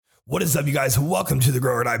What is up, you guys? Welcome to the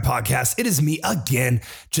Grow or Die podcast. It is me again,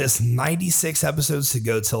 just 96 episodes to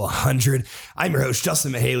go till 100. I'm your host,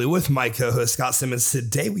 Justin Mahaley, with my co-host, Scott Simmons.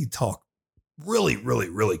 Today, we talk really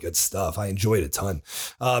good stuff. I enjoyed it a ton.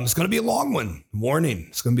 It's going to be a long one. Warning,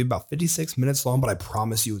 it's going to be about 56 minutes long, but I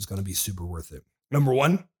promise you it's going to be super worth it. Number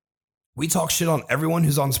one, we talk shit on everyone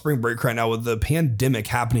who's on spring break right now with the pandemic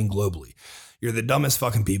happening globally. You're the dumbest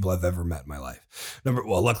fucking people I've ever met in my life.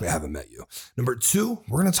 Luckily I haven't met you. Number two,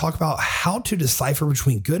 we're going to talk about how to decipher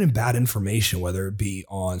between good and bad information, whether it be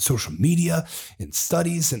on social media and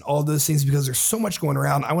studies and all those things, because there's so much going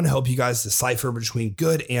around. I want to help you guys decipher between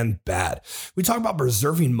good and bad. We talk about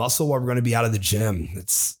preserving muscle while we're going to be out of the gym.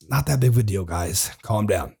 It's not that big of a deal, guys. Calm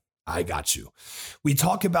down. I got you. We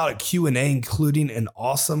talk about a Q&A, including an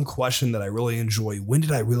awesome question that I really enjoy. When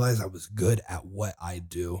did I realize I was good at what I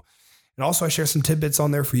do? And also I share some tidbits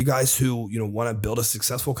on there for you guys who, want to build a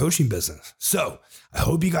successful coaching business. So I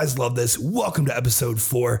hope you guys love this. Welcome to episode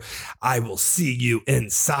 4. I will see you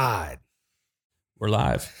inside. We're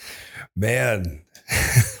live. Man,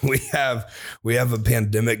 we have a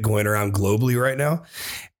pandemic going around globally right now.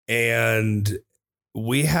 And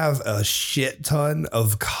we have a shit ton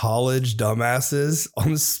of college dumbasses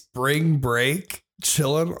on spring break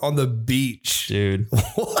chilling on the beach. Dude.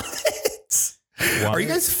 What? Why? Are you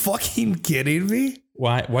guys fucking kidding me?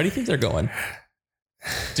 Why do you think they're going?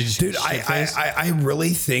 Dude, I really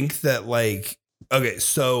think that okay,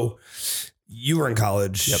 so you were in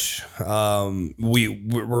college. Yep.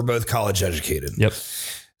 We're both college educated. Yep.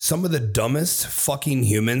 Some of the dumbest fucking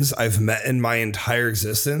humans I've met in my entire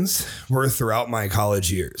existence were throughout my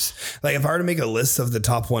college years. Like, if I were to make a list of the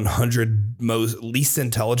top 100 least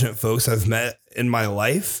intelligent folks I've met in my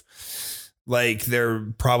life, they're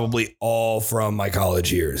probably all from my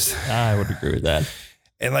college years. I would agree with that.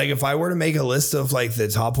 And if I were to make a list of the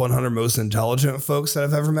top 100 most intelligent folks that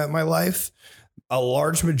I've ever met in my life, a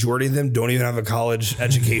large majority of them don't even have a college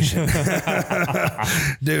education.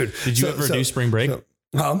 Dude. Did you ever do spring break?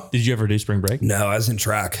 Did you ever do spring break? No, I was in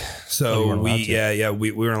track. So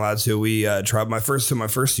we weren't allowed to. We traveled my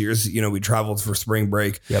first years, we traveled for spring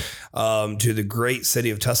break. Yep. To the great city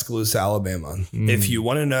of Tuscaloosa, Alabama. If you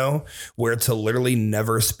want to know where to literally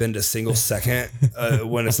never spend a single second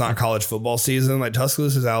when it's not college football season,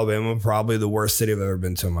 Tuscaloosa, Alabama, probably the worst city I've ever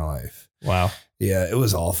been to in my life. Wow. Yeah, it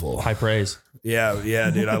was awful. High praise.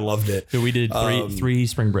 Yeah, dude, I loved it. So we did three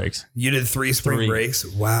spring breaks. You did three spring breaks?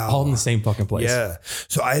 Wow. All in the same fucking place. Yeah.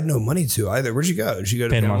 So I had no money to either. Where'd you go? Did you go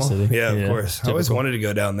to Panama City? Yeah, of course. Typical. I always wanted to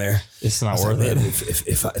go down there. It's not worth it.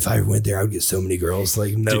 If I went there, I would get so many girls,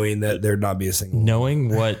 knowing that there'd not be a single. Knowing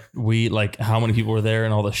what how many people were there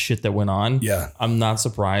and all the shit that went on. Yeah. I'm not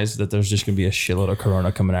surprised that there's just going to be a shitload of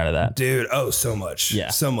corona coming out of that. Dude. Oh, so much. Yeah.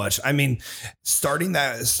 So much. I mean, starting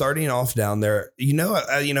off down there,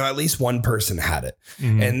 at least one person had it.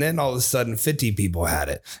 Mm-hmm. And then all of a sudden 50 people had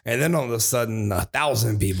it. And then all of a sudden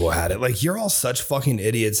 1,000 people had it. You're all such fucking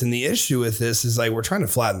idiots. And the issue with this is we're trying to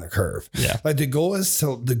flatten the curve. Yeah. The goal is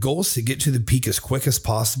to get to the peak as quick as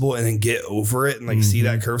possible and then get over it and see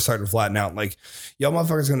that curve start to flatten out. Y'all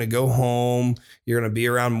motherfuckers going to go home. You're going to be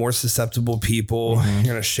around more susceptible people. Mm-hmm. You're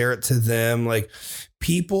going to share it to them.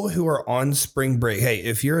 People who are on spring break. Hey,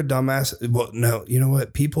 if you're a dumbass, no, you know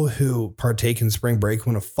what? People who partake in spring break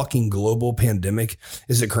when a fucking global pandemic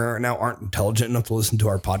is occurring right now aren't intelligent enough to listen to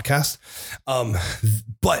our podcast.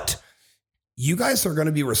 But you guys are going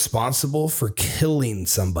to be responsible for killing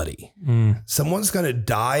somebody. Someone's going to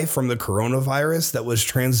die from the coronavirus that was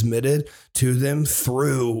transmitted to them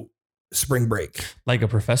through spring break. Like a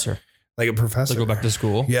professor. Like a professor. They go back to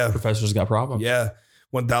school. Yeah. Professors got problems. Yeah.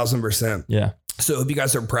 1,000%. Yeah. So I hope you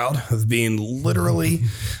guys are proud of being literally,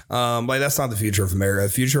 that's not the future of America.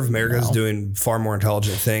 The future of America is doing far more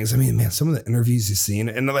intelligent things. I mean, man, some of the interviews you've seen,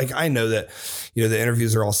 and I know that, the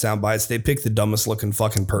interviews are all sound bites. They pick the dumbest looking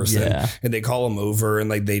fucking person and they call them over and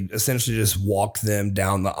they essentially just walk them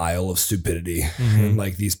down the aisle of stupidity. Mm-hmm.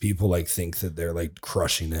 And these people think that they're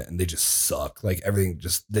crushing it and they just suck.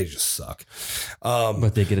 They just suck.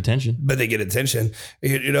 But they get attention.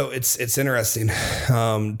 It's interesting.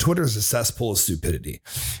 Twitter's a cesspool of stupidity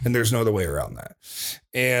and there's no other way around that.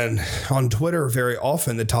 And on Twitter, very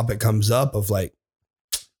often the topic comes up of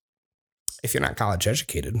if you're not college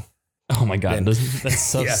educated. Oh my God. That's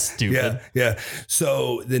so stupid. Yeah.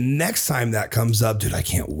 So the next time that comes up, dude, I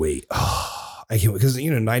can't wait. Oh, I can't wait. Cause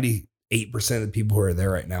 98% of the people who are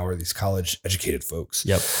there right now are these college educated folks.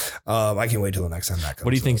 Yep. I can't wait till the next time that comes.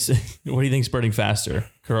 What do you think spreading faster,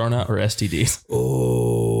 Corona or STDs?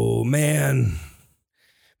 Oh man.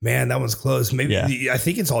 Man, that one's close. Maybe I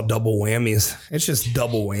think it's all double whammies. It's just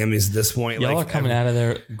double whammies at this point. Y'all are coming out of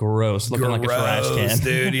there gross, looking like a trash can,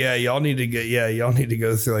 dude. Yeah, y'all need to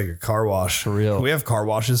go through like a car wash for real. We have car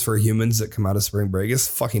washes for humans that come out of spring break. It's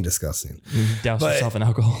fucking disgusting. Douse yourself in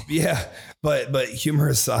alcohol. Yeah, but humor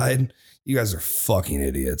aside, you guys are fucking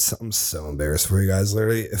idiots. I'm so embarrassed for you guys.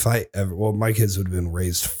 Literally, my kids would have been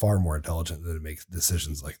raised far more intelligent than to make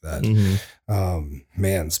decisions like that.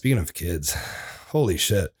 Man, speaking of kids, holy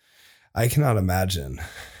shit. I cannot imagine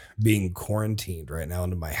being quarantined right now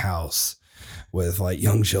into my house with like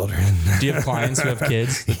young children. Do you have clients who have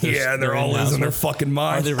kids? Yeah, they're all losing their fucking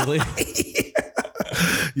mind. Are they really?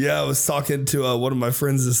 Yeah, I was talking to one of my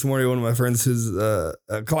friends this morning. One of my friends who's a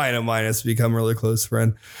client of mine has become a really close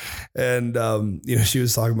friend. And, she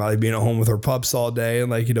was talking about like being at home with her pups all day and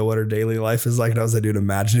like, what her daily life is like. And I was like, dude,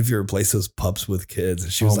 imagine if you replace those pups with kids.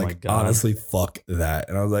 And she was like, honestly, fuck that.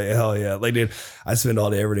 And I was like, hell yeah. Like, dude, I spend all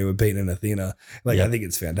day every day with Peyton and Athena. Like, I think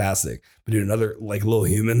it's fantastic. But dude, another like little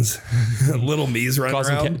humans, little me's running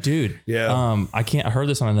around. Dude. Yeah. I heard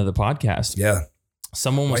this on another podcast. Yeah.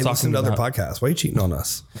 Someone was talking to other podcasts. Why are you cheating on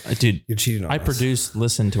us? Dude, you're cheating on us.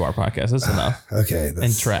 Listen to our podcast. That's enough. Okay.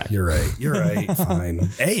 And track. You're right. Fine.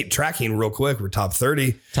 Hey, tracking real quick. We're top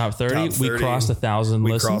 30. Top 30. We crossed 1,000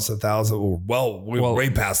 listens. We crossed 1,000. Well, we're way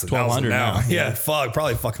past 1,000 now. Yeah. Fuck.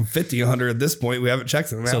 Probably fucking 50, 100 at this point. We haven't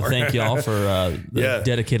checked them out. So thank y'all for the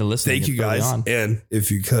dedicated listening. Thank you guys. And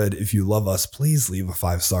if you love us, please leave a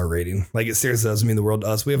 5-star rating. Like it seriously does mean the world to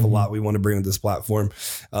us. We have a lot we want to bring with this platform.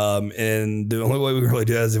 And the only way we can really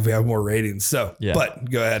do that is if we have more ratings. So, but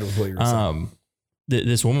go ahead with what you're saying.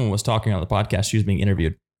 This woman was talking on the podcast. She was being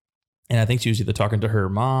interviewed, and I think she was either talking to her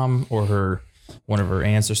mom or one of her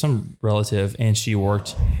aunts or some relative, and she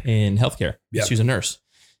worked in healthcare. Yep. She was a nurse,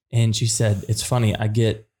 and she said, it's funny, I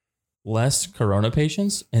get less corona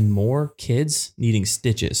patients and more kids needing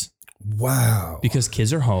stitches. Wow. Because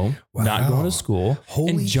kids are home, not going to school,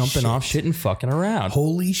 and jumping off shit and fucking around.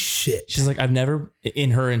 Holy shit. She's like, I've never, in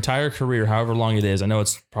her entire career, however long it is, I know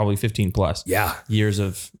it's probably 15 plus years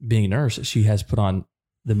of being a nurse, she has put on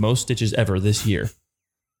the most stitches ever this year.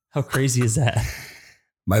 How crazy is that?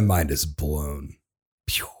 My mind is blown.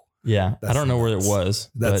 Pew. Yeah. I don't know where it was.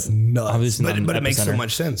 That's nuts. But it makes so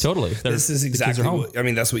much sense. Totally. This is exactly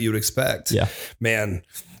that's what you would expect. Yeah. Man,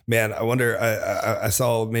 I wonder, I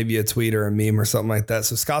saw maybe a tweet or a meme or something like that.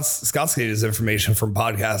 So Scott's getting his information from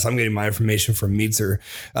podcasts. I'm getting my information from memes or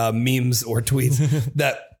tweets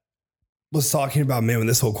that was talking about, man, when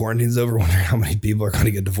this whole quarantine's over, wondering how many people are going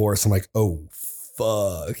to get divorced. I'm like, oh,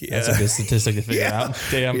 fuck. Yeah. That's a good statistic to figure out.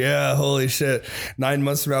 Damn. Yeah. Holy shit. 9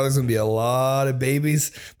 months from now, there's going to be a lot of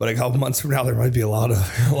babies, but a couple months from now, there might be a lot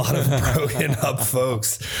of broken up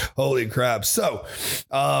folks. Holy crap. So,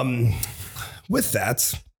 with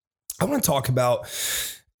that, I want to talk about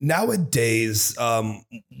nowadays,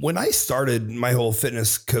 when I started my whole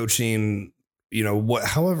fitness coaching,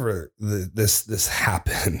 however this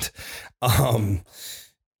happened,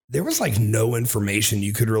 there was like no information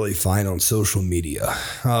you could really find on social media.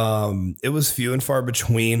 It was few and far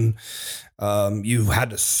between. You had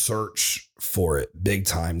to search for it big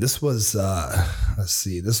time. This was,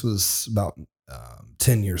 this was about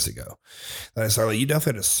 10 years ago that I started. You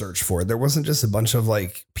definitely had to search for it. There wasn't just a bunch of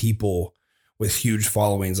like people with huge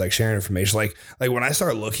followings, like sharing information. Like when I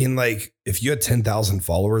started looking, like if you had 10,000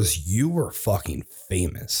 followers, you were fucking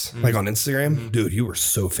famous. Like on Instagram, dude, you were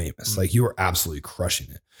so famous. Like you were absolutely crushing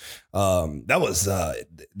it. That was, the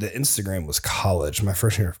Instagram was college, my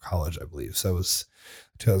first year of college, I believe. So it was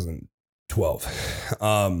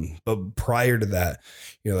 2012. But prior to that,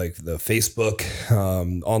 like the Facebook,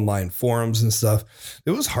 online forums and stuff,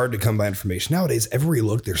 it was hard to come by information. Nowadays, everywhere you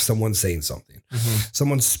look, there's someone saying something,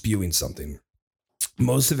 someone's spewing something.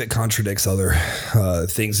 Most of it contradicts other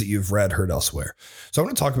things that you've read, heard elsewhere. So I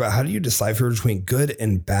want to talk about how do you decipher between good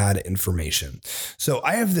and bad information. So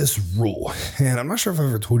I have this rule, and I'm not sure if I've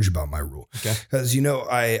ever told you about my rule. Because,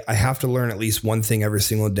 I have to learn at least one thing every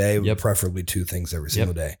single day, preferably two things every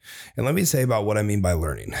single day. And let me say about what I mean by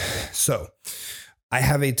learning. So I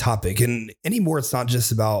have a topic, and anymore, it's not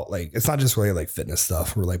just about it's not just really like fitness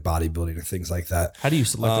stuff or like bodybuilding or things like that. How do you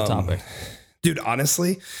select the topic? Dude,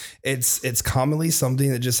 honestly, it's commonly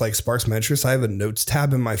something that just like sparks my interest. I have a notes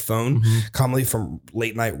tab in my phone, commonly from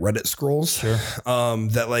late night Reddit scrolls. Sure.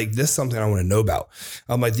 That like this is something I want to know about.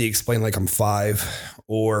 Like the explain like I'm 5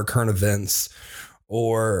 or current events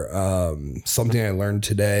or something I learned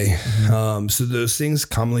today. So those things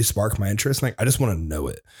commonly spark my interest. Like I just want to know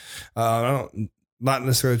it. Not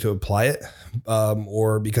necessarily to apply it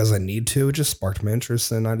or because I need to. It just sparked my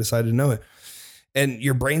interest and I decided to know it. And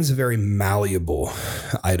your brain's a very malleable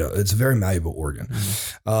item. It's a very malleable organ.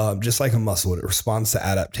 Just like a muscle, it responds to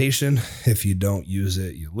adaptation. If you don't use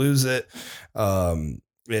it, you lose it.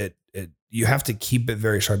 You have to keep it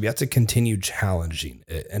very sharp. You have to continue challenging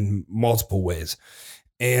it in multiple ways.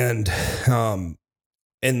 And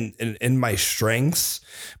in my strengths,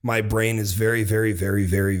 my brain is very, very, very,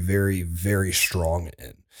 very, very, very strong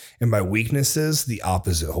in. And my weaknesses, the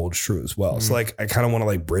opposite holds true as well. So like, I kind of want to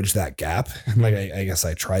like bridge that gap. Like, I guess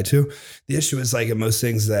I try to. The issue is like in most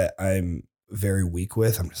things that I'm very weak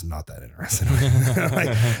with, I'm just not that interested in.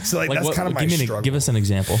 Like that's kind of my struggle. Give us an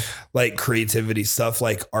example. Like creativity stuff,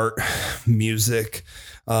 like art, music,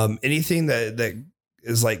 anything that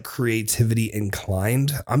is like creativity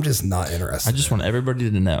inclined. I'm just not interested. I just want everybody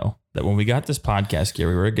to know that when we got this podcast gear,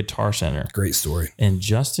 we were at Guitar Center. Great story. And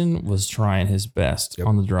Justin was trying his best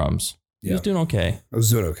on the drums. He was doing okay. I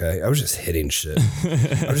was doing okay. I was just hitting shit.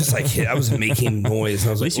 I was just like, I was making noise. And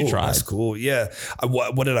I was like, oh, that's cool. Yeah.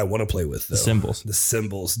 What did I want to play with though? The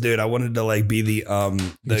cymbals. Dude, I wanted to like be the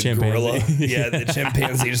gorilla. Yeah, the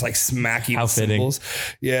chimpanzee just like smacking the cymbals.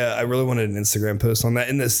 Yeah, I really wanted an Instagram post on that.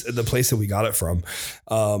 In the place that we got it from,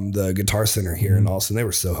 the Guitar Center here in Austin, they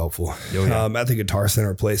were so helpful. At the Guitar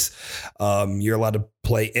Center place, you're allowed to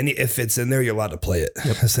play if it's in there, you're allowed to play it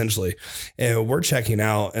essentially. And we're checking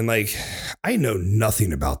out and like, I know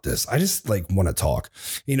nothing about this. I just like want to talk.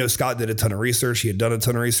 Scott did a ton of research. He had done a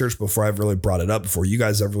ton of research before I've really brought it up, before you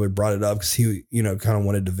guys ever really brought it up. Cause he, kind of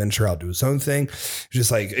wanted to venture out, do his own thing.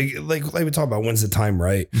 Just like we talk about when's the time,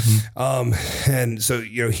 right? And so,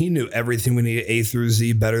 he knew everything we needed A through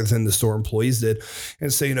Z better than the store employees did.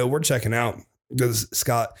 And so, we're checking out. Because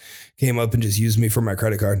Scott came up and just used me for my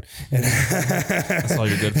credit card. And that's all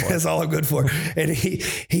you're good for. That's all I'm good for. And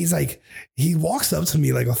he's like, he walks up to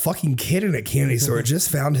me like a fucking kid in a candy store, just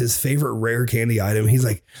found his favorite rare candy item. He's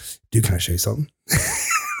like, dude, can I show you something?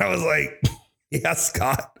 I was like, yeah,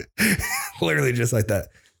 Scott. Literally just like that.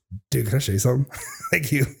 Dude, can I show you something? Like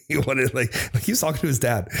he wanted like he was talking to his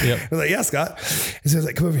dad. Yep. I was like, yeah, Scott. And so I was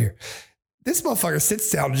like, come over here. This motherfucker sits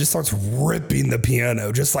down and just starts ripping the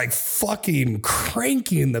piano, just like fucking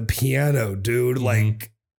cranking the piano, dude.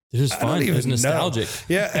 Like, it's just fun. It's nostalgic.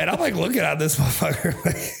 Yeah. And I'm like looking at this motherfucker.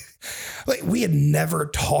 Like we had never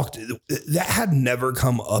talked. That had never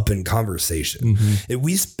come up in conversation. And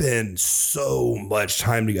we spend so much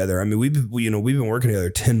time together. I mean, we've been working together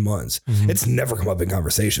 10 months. It's never come up in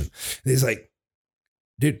conversation. And he's like,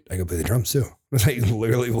 dude, I go play the drums too. I was like,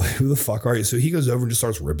 literally, who the fuck are you? So he goes over and just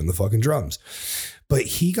starts ripping the fucking drums. But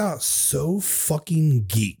he got so fucking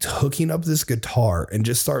geeked hooking up this guitar and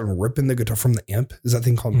just started ripping the guitar from the amp. Is that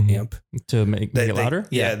thing called an amp? To make it louder?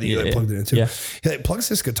 He plugged it into. Yeah. He like plugs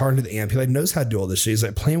this guitar into the amp. He like knows how to do all this shit. He's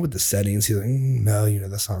like playing with the settings. He's like, no,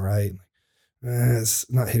 that's not right. It's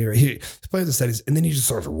not hitting right. He's playing with the settings, and then he just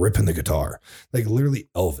starts ripping the guitar, like literally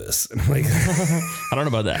Elvis. And I'm like, I don't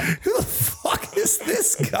know about that. Who the fuck is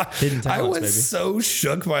this guy? Hidden talents, I was so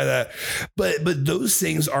shook by that. But those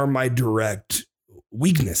things are my direct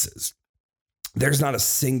weaknesses. There's not a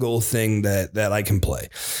single thing that I can play.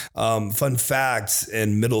 Fun fact,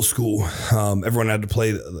 in middle school, everyone had to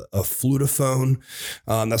play a flutophone.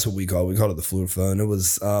 That's what we called it the flutophone. It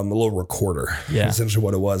was a little recorder. Yeah. Essentially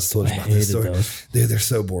what it was. Told you about this story. Dude, they're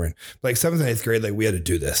so boring. Like 7th and 8th grade, like we had to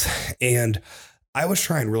do this. And I was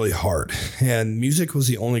trying really hard, and music was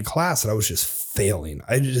the only class that I was just failing.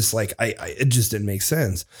 I just like, it just didn't make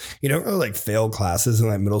sense. You don't really like fail classes in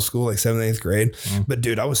like middle school, like 7th, 8th grade. But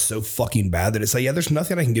dude, I was so fucking bad that it's like, yeah, there's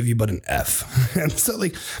nothing I can give you but an F. And so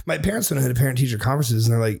like my parents went into parent teacher conferences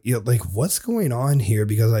and they're like, like what's going on here?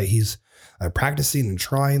 Because like he's practicing and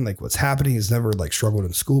trying, like what's happening. He's never like struggled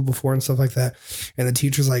in school before and stuff like that. And the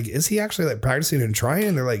teacher's like, is he actually like practicing and trying?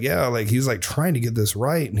 And they're like, yeah, like he's like trying to get this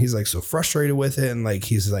right. And he's like so frustrated with it. And like,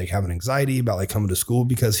 he's like having anxiety about like coming to school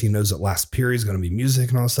because he knows that last period is going to be music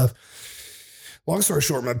and all this stuff. Long story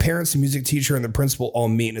short, my parents, the music teacher, and the principal all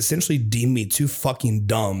meet and essentially deemed me too fucking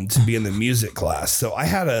dumb to be in the music class. So I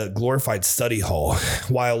had a glorified study hall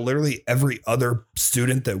while literally every other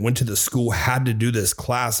student that went to the school had to do this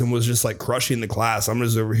class and was just like crushing the class. I'm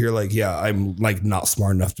just over here like, yeah, I'm like not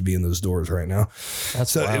smart enough to be in those doors right now.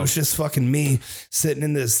 So wild. It was just fucking me sitting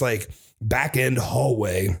in this like back end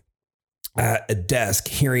hallway at a desk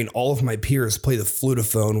hearing all of my peers play the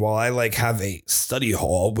flutophone while I like have a study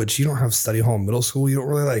hall, which you don't have study hall in middle school. You don't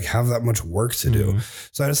really like have that much work to do.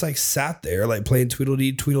 So I just like sat there like playing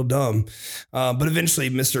Tweedledee Tweedledum. But eventually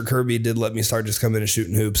Mr. Kirby did let me start just coming in and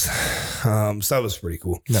shooting hoops. So that was pretty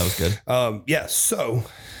cool. That was good. Yeah. So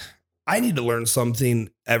I need to learn something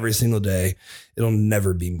every single day. It'll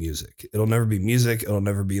never be music. It'll never be music. It'll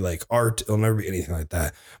never be like art. It'll never be anything like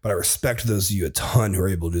that. But I respect those of you a ton who are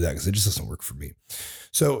able to do that because it just doesn't work for me.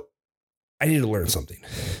 So I need to learn something.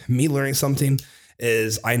 Me learning something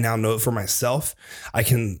is I now know it for myself. I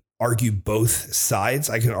can argue both sides.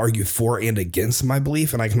 I can argue for and against my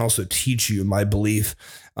belief, and I can also teach you my belief.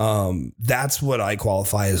 That's what I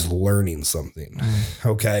qualify as learning something.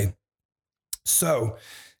 Okay. So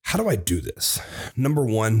how do I do this? Number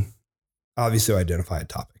one, obviously identify a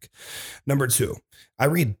topic. Number two, I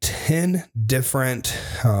read 10 different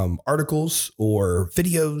articles or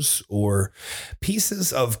videos or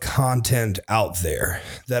pieces of content out there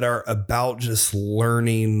that are about just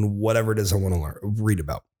learning whatever it is I want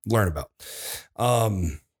to learn about.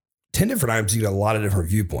 10 different items, you get a lot of different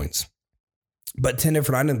viewpoints, but 10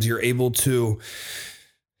 different items, you're able to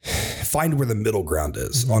find where the middle ground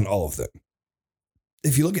is on all of them.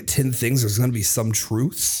 If you look at 10 things, there's going to be some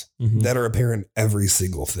truths that are apparent every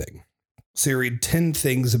single thing. So you read 10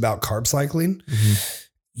 things about carb cycling.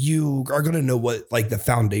 You are going to know what like the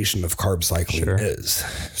foundation of carb cycling is.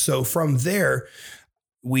 So from there,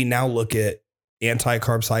 we now look at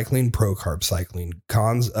anti-carb cycling, pro-carb cycling,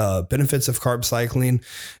 cons, benefits of carb cycling,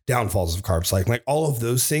 downfalls of carb cycling, like all of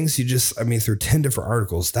those things. Through 10 different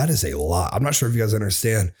articles, that is a lot. I'm not sure if you guys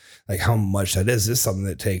understand like how much that is. This is something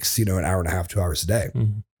that takes, an hour and a half, 2 hours a day.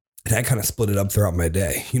 And I kind of split it up throughout my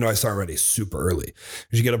day. I start already super early.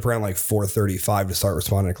 You get up around like 4:35 to start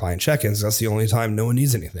responding to client check-ins. That's the only time no one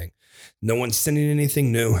needs anything. No one's sending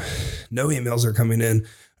anything new. No emails are coming in.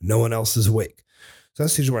 No one else is awake. So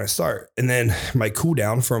that's usually when I start. And then my cool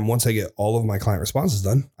down from once I get all of my client responses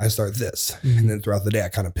done, I start this. And then throughout the day, I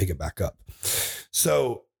kind of pick it back up.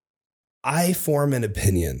 So I form an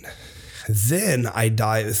opinion. Then I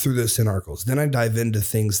dive through those 10 articles. Then I dive into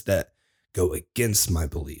things that go against my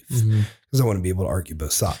belief because I want to be able to argue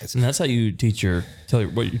both sides. And that's how you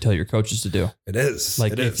what you tell your coaches to do. It is.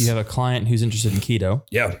 Like if you have a client who's interested in keto,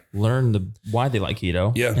 learn why they like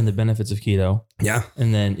keto and the benefits of keto. Yeah.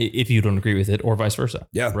 And then if you don't agree with it or vice versa.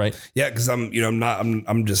 Yeah. Right. Yeah. Cause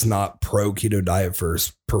I'm just not pro keto diet for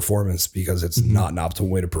performance because it's not an optimal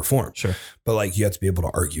way to perform. Sure. But like, you have to be able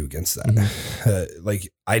to argue against that. Like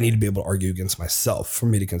I need to be able to argue against myself for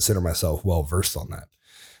me to consider myself well-versed on that.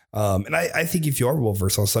 And I think if you are well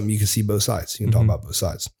versed on something, you can see both sides. You can talk about both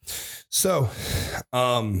sides. So,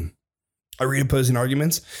 I read opposing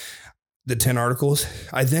arguments, the 10 articles.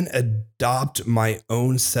 I then adopt my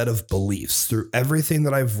own set of beliefs through everything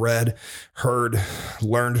that I've read, heard,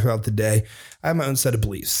 learned throughout the day. I have my own set of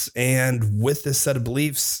beliefs, and with this set of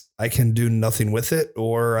beliefs, I can do nothing with it,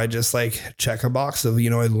 or I just like check a box of,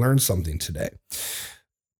 I learned something today.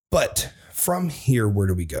 But from here, where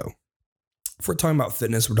do we go? If we're talking about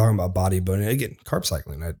fitness, we're talking about bodybuilding. Again, carb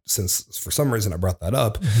cycling. Since for some reason I brought that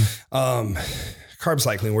up, carb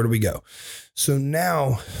cycling, where do we go? So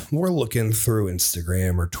now we're looking through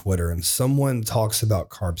Instagram or Twitter and someone talks about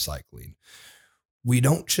carb cycling. We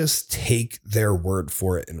don't just take their word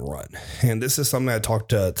for it and run. And this is something I talked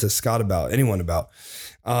to Scott about, anyone about.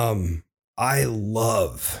 I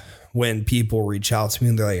love when people reach out to me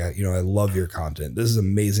and they're like, I love your content. This is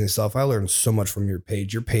amazing stuff. I learned so much from your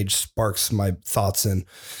page. Your page sparks my thoughts and,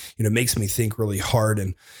 makes me think really hard.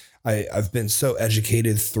 And I've been so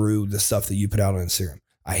educated through the stuff that you put out on Instagram.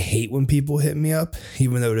 I hate when people hit me up,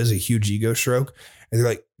 even though it is a huge ego stroke. And they're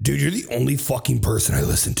like, dude, you're the only fucking person I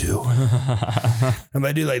listen to. I'm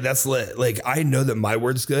like, dude, like that's lit. Like, I know that my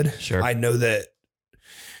word's good. Sure. I know that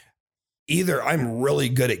either I'm really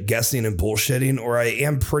good at guessing and bullshitting, or I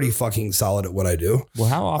am pretty fucking solid at what I do. Well,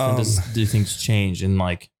 how often do things change in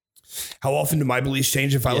like? How often do my beliefs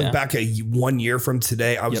change? If I look back at 1 year from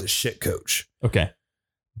today, I was a shit coach. Okay.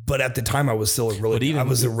 But at the time I was still a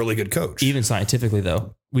really good coach. Even scientifically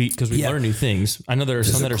though, because we learn new things. I know there are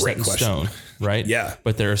some that are set in stone, right? Yeah.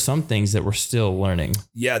 But there are some things that we're still learning.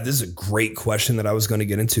 Yeah. This is a great question that I was going to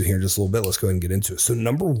get into here in just a little bit. Let's go ahead and get into it. So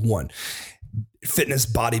number one, fitness,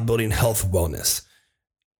 bodybuilding, health, wellness.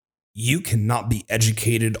 You cannot be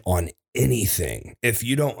educated on anything if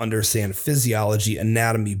you don't understand physiology,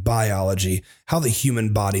 anatomy, biology, how the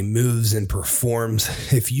human body moves and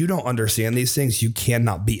performs. If you don't understand these things, you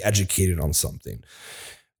cannot be educated on something.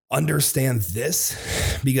 Understand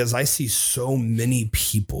this, because I see so many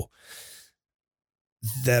people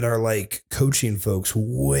that are like coaching folks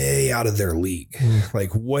way out of their league, like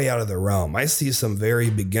way out of their realm. I see some very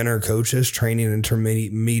beginner coaches training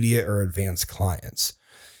intermediate or advanced clients.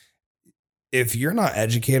 If you're not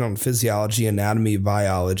educated on physiology, anatomy,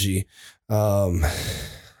 biology,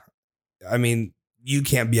 you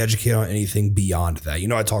can't be educated on anything beyond that.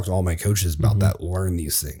 I talk to all my coaches about that, learn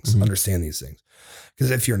these things, understand these things.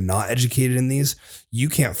 Because if you're not educated in these, you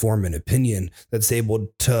can't form an opinion that's able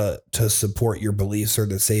to support your beliefs, or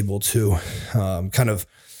that's able to kind of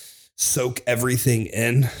soak everything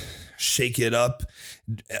in, shake it up,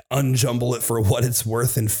 unjumble it for what it's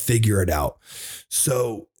worth, and figure it out.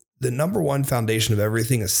 So the number one foundation of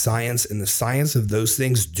everything is science, and the science of those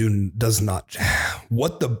things does not,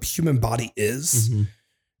 what the human body is,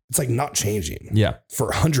 it's like not changing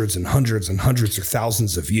for hundreds and hundreds and hundreds or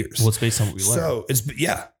thousands of years. Well, it's based on what we learn. So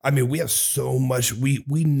we have so much,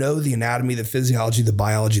 we know the anatomy, the physiology, the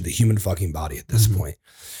biology, the human fucking body at this point.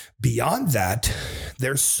 Beyond that,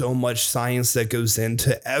 there's so much science that goes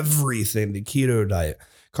into everything: the keto diet,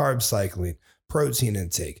 carb cycling, protein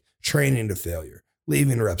intake, training to failure,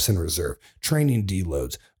 leaving reps in reserve, training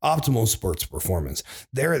deloads, optimal sports performance.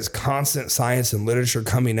 There is constant science and literature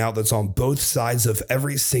coming out that's on both sides of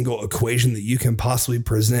every single equation that you can possibly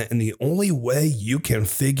present. And the only way you can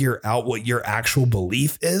figure out what your actual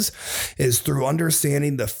belief is through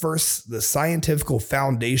understanding the scientific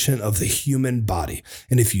foundation of the human body.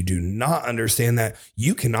 And if you do not understand that,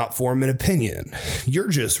 you cannot form an opinion. You're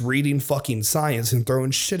just reading fucking science and throwing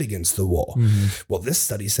shit against the wall. Well, this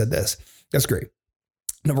study said this. That's great.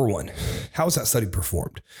 Number one, how was that study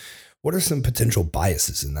performed? What are some potential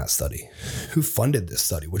biases in that study? Who funded this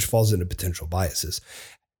study, which falls into potential biases?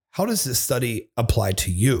 How does this study apply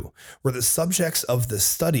to you? Were the subjects of the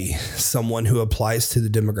study someone who applies to the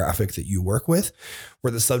demographic that you work with?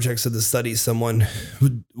 Were the subjects of the study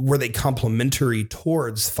were they complementary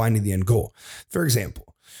towards finding the end goal? For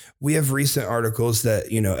example, we have recent articles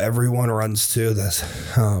that, everyone runs to, this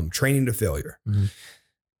training to failure.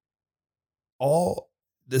 All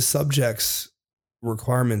the subjects'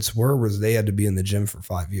 requirements was they had to be in the gym for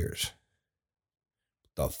 5 years.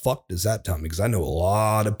 The fuck does that tell me? Because I know a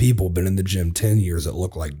lot of people been in the gym 10 years that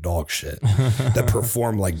look like dog shit, that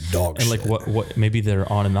perform like dog shit. And like what, maybe they're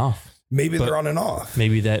on and off. Maybe they're on and off.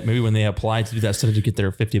 Maybe when they apply to do that study to get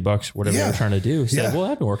their $50, whatever they're trying to do, say, well,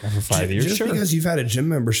 I've been working for 5 years. Just because you've had a gym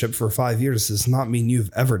membership for 5 years does not mean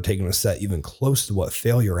you've ever taken a set even close to what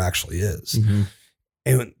failure actually is.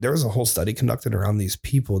 And there was a whole study conducted around these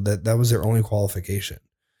people that was their only qualification.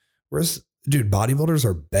 Whereas, dude, bodybuilders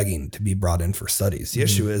are begging to be brought in for studies. The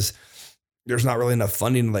issue is there's not really enough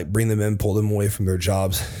funding to like bring them in, pull them away from their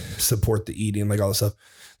jobs, support the eating, like all this stuff.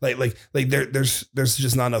 There's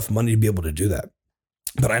just not enough money to be able to do that.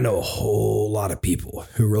 But I know a whole lot of people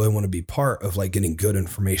who really want to be part of like getting good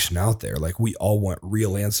information out there. Like we all want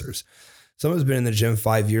real answers. Someone's been in the gym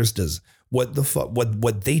 5 years, what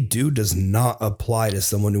they do does not apply to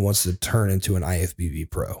someone who wants to turn into an IFBB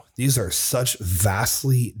pro. These are such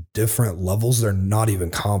vastly different levels. They're not even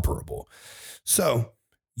comparable. So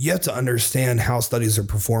you have to understand how studies are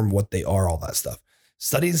performed, what they are, all that stuff.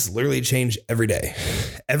 Studies literally change every day.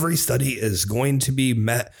 Every study is going to be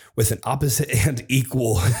met with an opposite and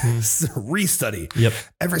equal restudy. Yep.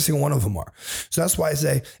 Every single one of them are. So that's why I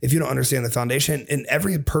say, if you don't understand the foundation, and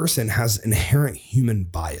every person has inherent human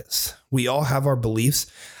bias. We all have our beliefs.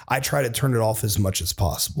 I try to turn it off as much as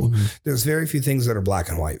possible. There's very few things that are black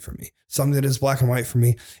and white for me. Something that is black and white for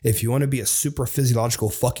me. If you want to be a super physiological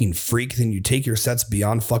fucking freak, then you take your sets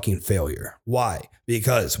beyond fucking failure. Why?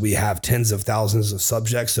 Because we have tens of thousands of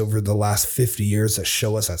subjects over the last 50 years that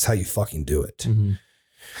show us that's how you fucking do it.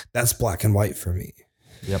 That's black and white for me.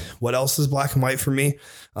 Yep. What else is black and white for me?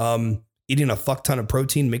 Eating a fuck ton of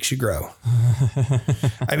protein makes you grow.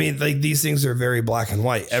 I mean, like these things are very black and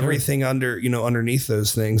white. Sure. Everything underneath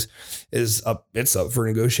those things is up. It's up for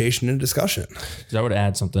negotiation and discussion. I would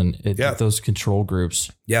add something. Those control groups.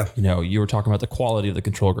 Yeah. You were talking about the quality of the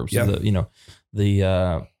control groups. Yeah.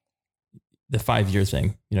 The 5 year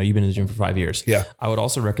thing. You've been in the gym for 5 years. Yeah. I would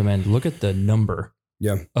also recommend look at the number.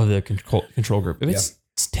 Of the control group. If it's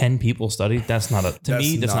 10 people studied, that's not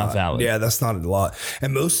valid. Yeah, that's not a lot.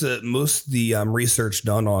 And most of the research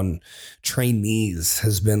done on trainees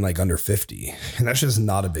has been like under 50, and that's just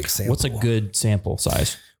not a big sample. What's a good sample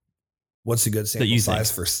size? What's a good sample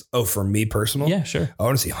size for me personal? Yeah, sure. I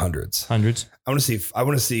want to see hundreds. I want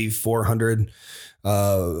to see 400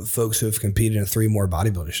 folks who have competed in 3 more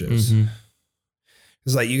bodybuilding shows.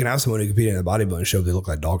 It's like you can have someone who competed in a bodybuilding show, they look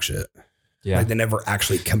like dog shit. Yeah, like they never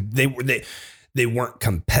actually they weren't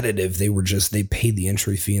competitive. They were just, they paid the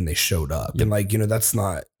entry fee and they showed up. Yep. And that's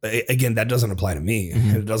not, again, that doesn't apply to me.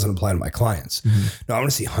 And it doesn't apply to my clients. No, I want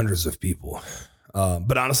to see hundreds of people.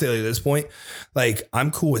 But honestly, at this point, like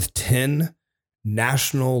I'm cool with 10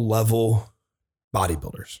 national level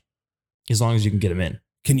bodybuilders. As long as you can get them in.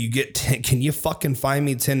 Can you fucking find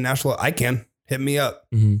me 10 national? I can. Hit me up.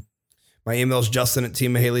 My email is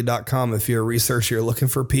justin@teammahaley.com. If you're a researcher, you're looking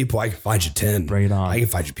for people, I can find you 10. Bring it on. I can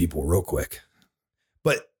find you people real quick.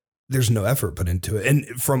 But there's no effort put into it. And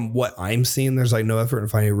from what I'm seeing, there's like no effort in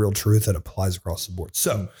finding real truth that applies across the board.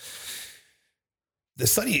 So the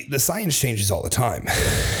science changes all the time.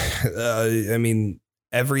 I mean,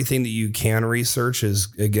 everything that you can research is,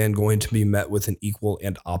 again, going to be met with an equal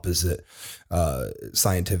and opposite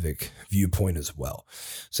scientific viewpoint as well.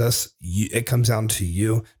 So it comes down to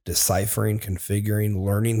you deciphering, configuring,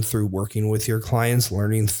 learning through working with your clients,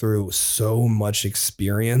 learning through so much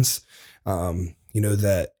experience,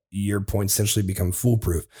 that your points essentially become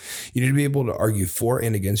foolproof. You need to be able to argue for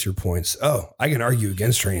and against your points. Oh, I can argue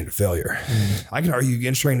against training to failure. I can argue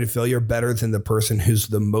against training to failure better than the person who's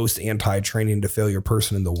the most anti-training to failure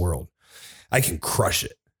person in the world. I can crush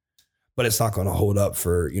it, but it's not going to hold up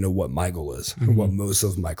for, what my goal is, or what most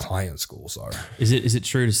of my clients' goals are. Is it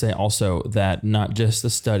true to say also that not just the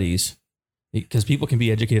studies, because people can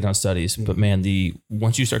be educated on studies, but man,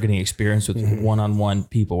 once you start getting experience with one-on-one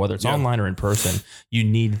people, whether it's online or in person, you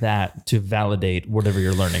need that to validate whatever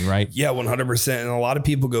you're learning, right? Yeah, 100%. And a lot of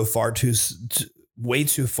people go way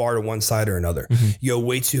too far to one side or another. You go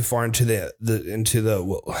way too far into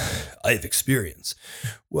well, I have experience.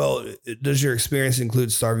 Well, does your experience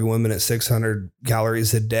include starving women at 600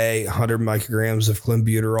 calories a day, 100 micrograms of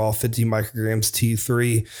clenbuterol, 50 micrograms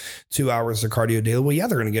T3, 2 hours of cardio daily? Well, yeah,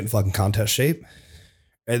 they're going to get in fucking contest shape.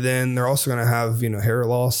 And then they're also going to have, hair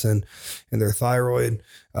loss and their thyroid,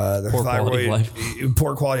 poor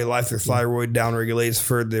quality of life. Their thyroid downregulates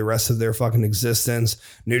for the rest of their fucking existence,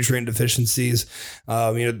 nutrient deficiencies,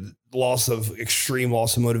 extreme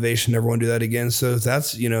loss of motivation. Never want to do that again. So if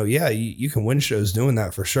that's, you can win shows doing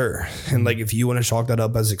that for sure. And like, if you want to chalk that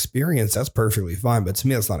up as experience, that's perfectly fine. But to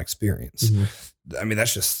me, that's not experience. I mean,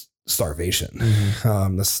 that's just starvation.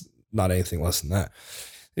 That's not anything less than that.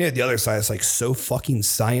 The other side is like so fucking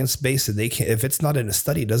science based that they can't, if it's not in a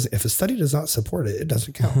study, if a study does not support it, it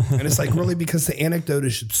doesn't count. And it's like, really, because the anecdote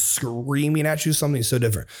is screaming at you something so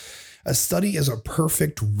different. A study is a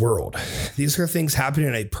perfect world. These are things happening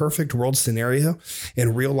in a perfect world scenario,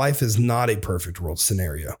 and real life is not a perfect world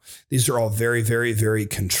scenario. These are all very, very, very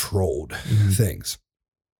controlled things.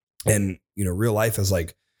 And, real life is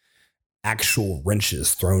like actual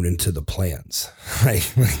wrenches thrown into the plans.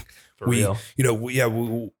 We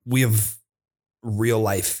have real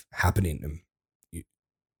life happening.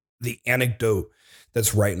 The anecdote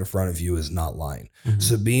that's right in front of you is not lying.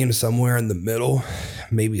 So being somewhere in the middle,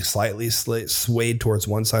 maybe slightly swayed towards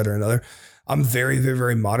one side or another. I'm very, very,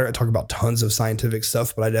 very moderate. I talk about tons of scientific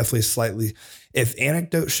stuff, but I definitely if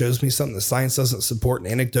anecdote shows me something that science doesn't support, and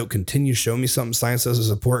anecdote continues showing me something science doesn't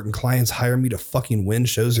support, and clients hire me to fucking win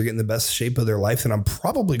shows or get in the best shape of their life, then I'm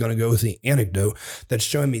probably going to go with the anecdote that's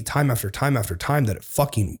showing me time after time after time that it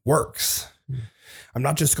fucking works. I'm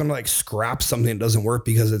not just going to scrap something that doesn't work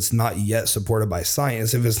because it's not yet supported by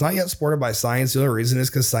science. If it's not yet supported by science, the only reason is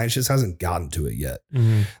because science just hasn't gotten to it yet.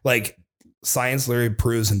 Science literally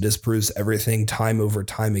proves and disproves everything time over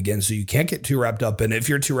time again. So you can't get too wrapped up in it. If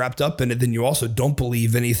you're too wrapped up in it, then you also don't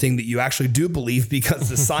believe anything that you actually do believe, because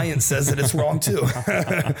the science says that it's wrong too.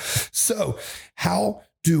 So how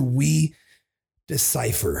do we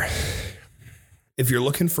decipher? If you're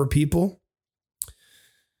looking for people,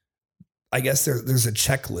 I guess there's a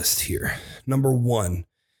checklist here. Number one,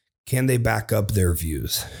 can they back up their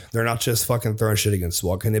views? They're not just fucking throwing shit against the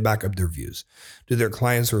wall. Can they back up their views? Do their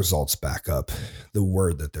clients' results back up the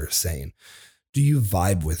word that they're saying? Do you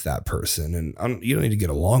vibe with that person? And you don't need to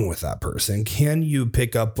get along with that person. Can you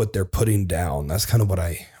pick up what they're putting down? That's kind of what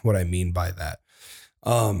I mean by that.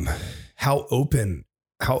 How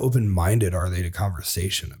open-minded are they to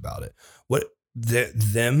conversation about it?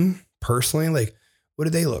 Them personally, what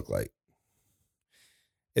do they look like?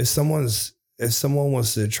 If someone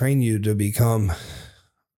wants to train you to become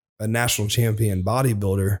a national champion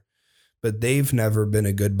bodybuilder, but they've never been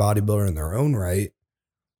a good bodybuilder in their own right,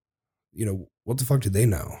 what the fuck do they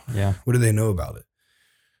know? Yeah. What do they know about it?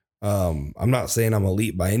 I'm not saying I'm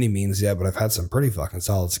elite by any means yet, but I've had some pretty fucking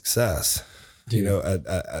solid success. Dude.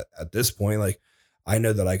 At this point, I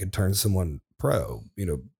know that I could turn someone pro,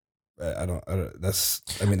 that's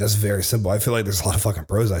very simple. I feel like there's a lot of fucking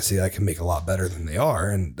pros I see I can make a lot better than they are.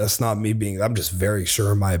 And that's not me I'm just very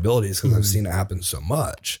sure of my abilities because I've seen it happen so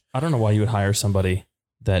much. I don't know why you would hire somebody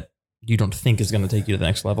that you don't think is going to take you to the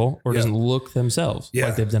next level or doesn't look themselves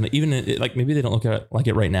like they've done it. Even maybe they don't look at it like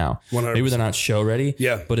it right now. 100%. Maybe they're not show ready.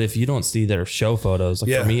 Yeah. But if you don't see their show photos,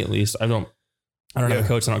 for me at least, I don't have a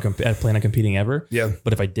coach. I don't plan on competing ever. Yeah.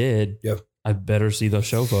 But if I did, I better see those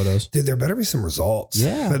show photos. Dude, there better be some results.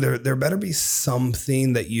 Yeah. There better be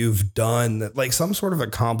something that you've done, that like some sort of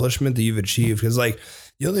accomplishment that you've achieved. Because like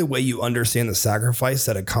the only way you understand the sacrifice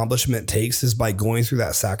that accomplishment takes is by going through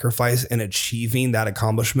that sacrifice and achieving that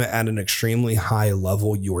accomplishment at an extremely high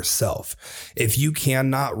level yourself. If you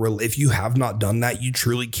have not done that, you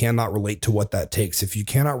truly cannot relate to what that takes. If you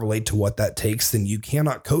cannot relate to what that takes, then you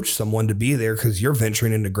cannot coach someone to be there, because you're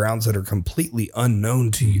venturing into grounds that are completely unknown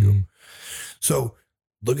to you. So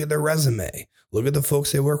look at their resume, look at the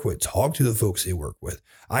folks they work with, talk to the folks they work with.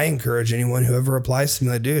 I encourage anyone who ever applies to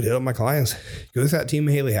me, like, dude, hit up my clients, go with that Team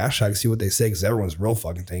Haley hashtag, see what they say, because everyone's real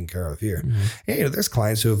fucking taken care of here. And there's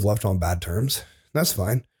clients who have left on bad terms. That's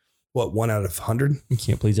fine. What, 1 out of 100? You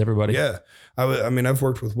can't please everybody. Yeah. I mean, I've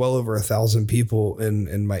worked with well over 1,000 people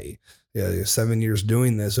in my 7 years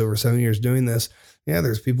doing this, over 7 years doing this. Yeah,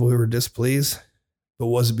 there's people who were displeased, but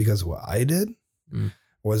was it because of what I did?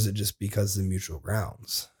 Was it just because of the mutual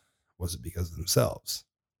grounds? Was it because of themselves?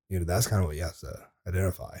 That's kind of what you have to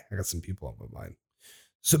identify. I got some people on my mind.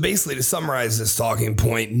 So basically, to summarize this talking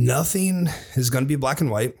point, nothing is going to be black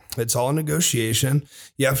and white. It's all a negotiation.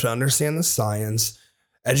 You have to understand the science,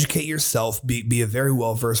 educate yourself, be a very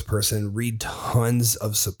well-versed person, read tons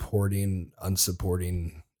of supporting,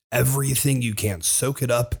 unsupporting, everything you can. Soak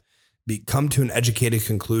it up, come to an educated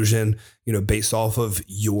conclusion, based off of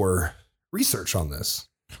your research on this.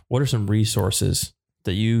 What are some resources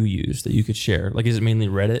that you use that you could share? Like, is it mainly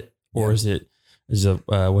Reddit, or was it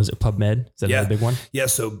PubMed? Is that another big one? Yeah.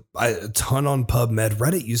 So a ton on PubMed.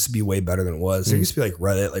 Reddit used to be way better than it was. There used to be like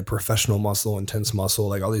Reddit, like Professional Muscle, Intense Muscle,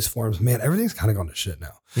 like all these forums. Man, everything's kind of gone to shit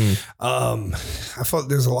now. I thought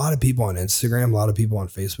there's a lot of people on Instagram, a lot of people on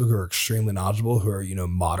Facebook who are extremely knowledgeable, who are,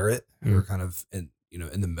 moderate, who are kind of in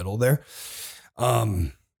the middle there.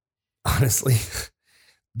 Honestly,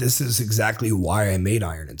 this is exactly why I made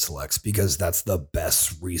Iron Intellects, because that's the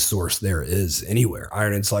best resource there is anywhere.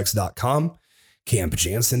 IronIntellects.com,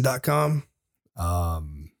 CampJansen.com.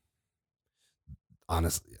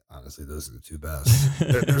 Honestly, those are the two best.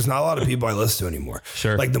 There's not a lot of people I listen to anymore.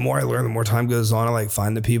 Sure. Like the more I learn, the more time goes on, I like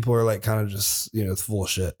find the people are like kind of just, it's full of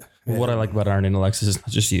shit. What I like about Iron Intellects is it's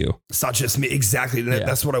not just you. It's not just me. Exactly. Yeah.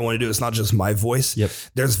 That's what I want to do. It's not just my voice. Yep.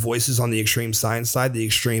 There's voices on the extreme science side, the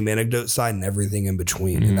extreme anecdote side, and everything in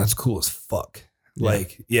between. And that's cool as fuck. Yeah.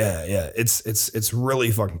 Like, it's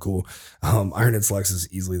really fucking cool. Iron Intellects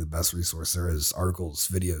is easily the best resource there is. Articles,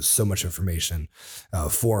 videos, so much information.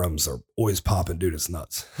 Forums are always popping, dude. It's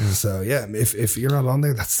nuts. So yeah, if you're not on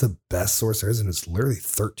there, that's the best source there is. And it's literally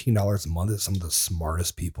 $13 a month. It's some of the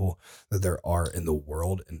smartest people that there are in the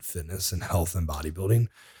world in fitness and health and bodybuilding.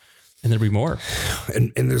 And there'll be more.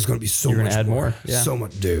 And there's going to be so much more. You're going to add more. Yeah. So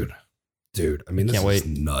much, dude. I mean, this is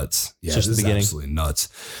nuts. Yeah, just this the beginning. Is absolutely nuts.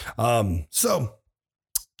 So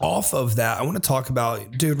off of that, I want to talk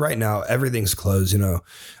about, dude, right now, everything's closed.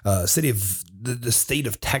 The state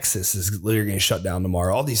of Texas is literally going to shut down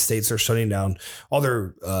tomorrow. All these states are shutting down all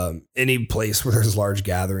their, any place where there's large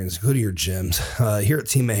gatherings, including your gyms. Here at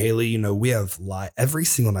Team Haley, we have every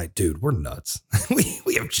single night, dude, we're nuts.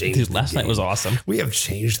 we have changed. Dude, last night was awesome. We have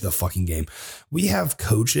changed the fucking game. We have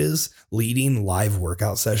coaches leading live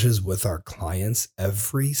workout sessions with our clients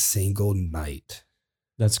every single night.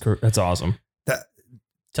 That's awesome.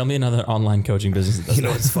 Tell me another online coaching business that does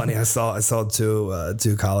that. It's funny. I saw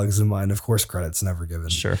two colleagues of mine. Of course, credit's never given.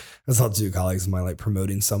 Sure. I saw two colleagues of mine like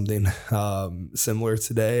promoting something similar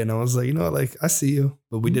today, and I was like, like I see you,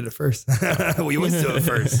 but we did it first. We always do it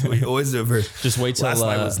first. Just wait till last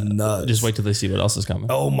night was nuts. Just wait till they see what else is coming.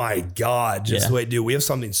 Oh my God! Wait, dude. We have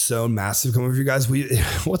something so massive coming for you guys.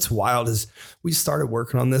 What's wild is we started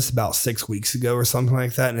working on this about 6 weeks ago or something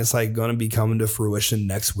like that, and it's like going to be coming to fruition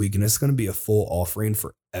next week, and it's going to be a full offering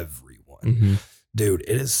for everyone. Dude,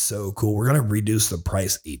 it is so cool. We're going to reduce the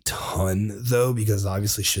price a ton though, because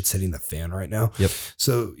obviously shit's hitting the fan right now. Yep.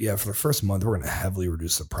 So yeah, for the first month, we're going to heavily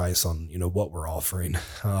reduce the price on, what we're offering.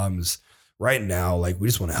 Right now, like we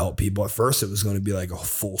just want to help people. At first it was going to be like a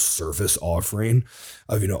full service offering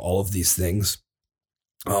of, all of these things,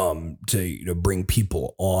 to, bring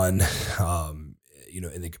people on,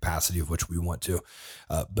 in the capacity of which we want to,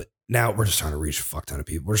 but now we're just trying to reach a fuck ton of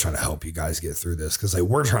people. We're just trying to help you guys get through this. Cause like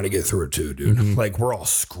we're trying to get through it too, dude. Like we're all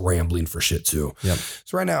scrambling for shit too. Yep.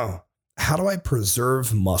 So right now, how do I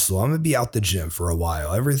preserve muscle? I'm going to be out the gym for a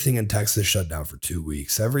while. Everything in Texas shut down for 2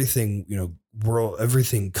 weeks. Everything,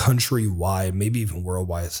 everything countrywide, maybe even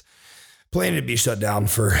worldwide, is planning to be shut down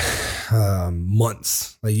for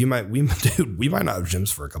months. Like we might not have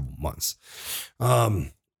gyms for a couple months.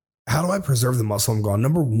 How do I preserve the muscle I'm going?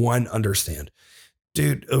 Number one, understand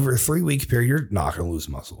Dude, over a 3-week period, you're not going to lose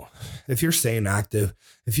muscle. If you're staying active,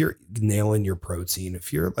 if you're nailing your protein,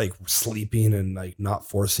 if you're like sleeping and like not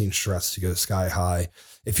forcing stress to go sky high,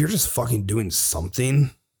 if you're just fucking doing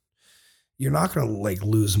something, you're not going to like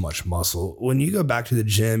lose much muscle. When you go back to the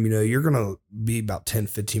gym, you know, you're going to be about 10,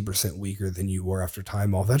 15% weaker than you were after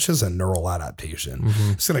time off. That's just a neural adaptation.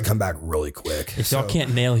 It's going to come back really quick. If y'all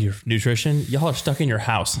can't nail your nutrition, y'all are stuck in your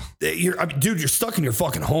house. Dude, you're stuck in your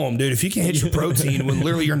fucking home, dude. If you can't hit your protein when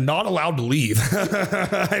literally you're not allowed to leave.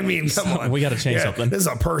 I mean, come on. We got to change something. This is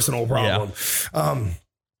a personal problem. Yeah.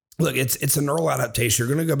 Look, it's a neural adaptation.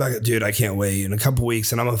 You're going to go back, dude, I can't wait in a couple of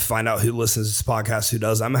weeks. And I'm going to find out who listens to this podcast, who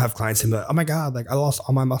does. I'm going to have clients say, oh my God, like I lost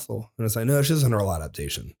all my muscle. And it's like, no, it's just a neural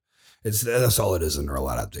adaptation. That's all it is, a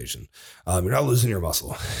neural adaptation. You're not losing your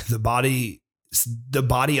muscle. The body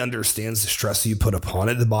understands the stress you put upon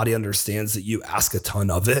it. The body understands that you ask a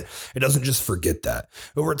ton of it. It doesn't just forget that.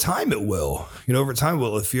 Over time, it will.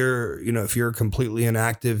 If you're completely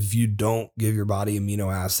inactive, if you don't give your body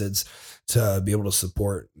amino acids to be able to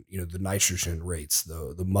support, the nitrogen rates,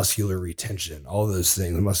 the muscular retention, all those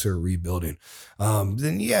things, the muscular rebuilding,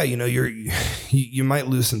 then yeah, you might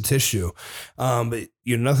lose some tissue, but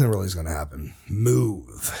nothing really is going to happen.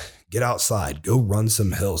 Move, get outside, go run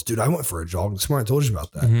some hills. Dude, I went for a jog this morning. I told you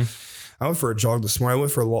about that. Mm-hmm. I went for a jog this morning. I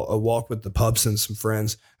went for a walk with the pups and some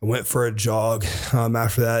friends. I went for a jog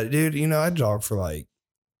after that. Dude, I jogged for like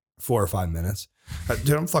 4 or 5 minutes.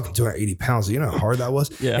 Dude, I'm fucking 280 pounds. You know how hard that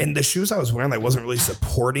was? Yeah. And the shoes I was wearing, like, wasn't really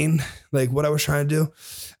supporting like what I was trying to do.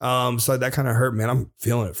 So that kind of hurt, man. I'm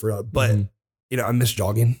feeling it for real. But I miss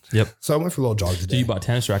jogging. Yep. So I went for a little jog today. So you bought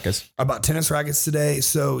tennis rackets? I bought tennis rackets today.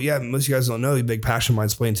 So yeah, most of you guys don't know, a big passion of mine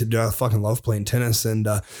is playing tennis. I fucking love playing tennis. And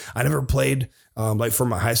I never played like for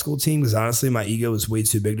my high school team because honestly, my ego was way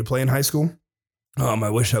too big to play in high school. I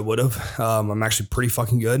wish I would have. I'm actually pretty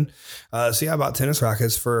fucking good. So yeah, I bought tennis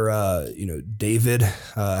rackets for, David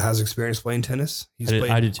has experience playing tennis.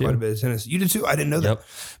 I did too. Quite a bit of tennis. You did too? I didn't know that.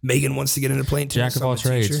 Megan wants to get into playing tennis. Jack of all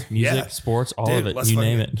trades, music, sports, all of it. You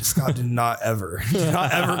name it. Scott did not ever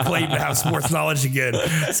claim to have sports knowledge again.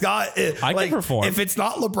 Scott, I can perform. If it's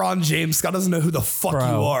not LeBron James, Scott doesn't know who the fuck you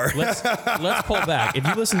are. Let's pull back. If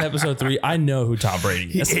you listen to episode 3, I know who Tom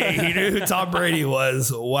Brady is. He knew who Tom Brady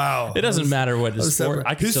was. Wow. It doesn't matter what the sport.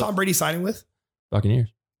 Who's Tom Brady signing with?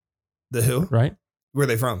 Buccaneers. The who? Right. Where are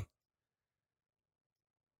they from?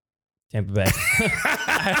 Tampa Bay.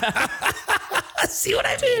 See what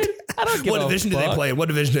I mean? I don't give What division do they play in? What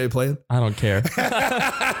division do they play in? I don't care.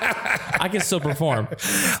 I can still perform.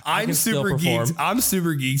 I'm super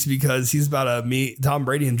geeked because he's about to meet Tom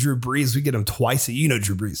Brady and Drew Brees. We get them twice a year. You know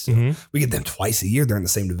Drew Brees. So we get them twice a year. They're in the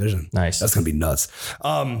same division. Nice. That's going to be nuts.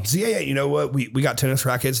 So yeah, you know what? We got tennis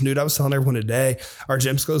rackets. Dude, I was telling everyone today, our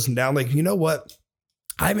gym's closing down. Like, you know what?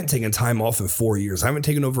 I haven't taken time off in 4 years. I haven't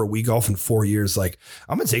taken over a week off in 4 years. Like,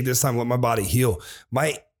 I'm going to take this time, let my body heal.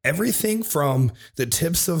 Everything from the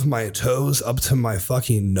tips of my toes up to my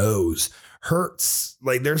fucking nose hurts.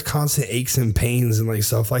 Like, there's constant aches and pains and like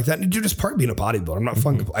stuff like that. And dude, it's part of being a bodybuilder. I'm not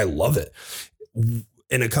fun. I love it.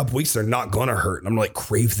 In a couple weeks, they're not going to hurt. And I'm like,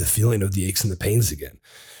 crave the feeling of the aches and the pains again.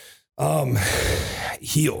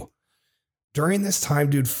 Heal. During this time,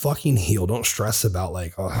 dude, fucking heal. Don't stress about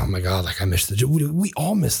like, oh my God, like I missed the gym. We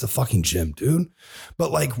all miss the fucking gym, dude.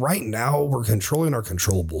 But like right now, we're controlling our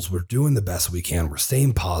controllables. We're doing the best we can. We're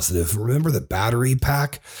staying positive. Remember the battery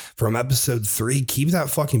pack from episode 3? Keep that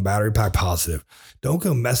fucking battery pack positive. Don't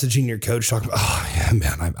go messaging your coach talking about, oh yeah,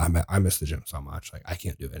 man, I miss the gym so much. Like I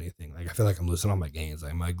can't do anything. Like I feel like I'm losing all my gains.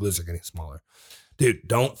 Like my glutes are getting smaller. Dude,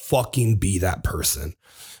 don't fucking be that person.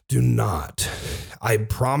 Do not. I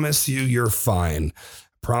promise you, you're fine.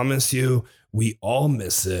 Promise you, we all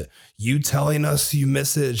miss it. You telling us you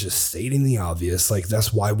miss it is just stating the obvious. Like,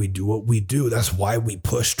 that's why we do what we do. That's why we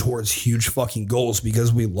push towards huge fucking goals,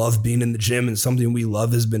 because we love being in the gym and something we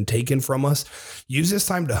love has been taken from us. Use this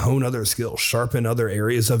time to hone other skills, sharpen other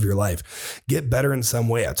areas of your life, get better in some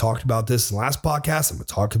way. I talked about this in the last podcast. I'm going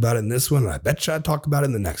to talk about it in this one. And I bet you I'd talk about it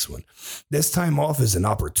in the next one. This time off is an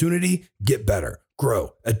opportunity. Get better,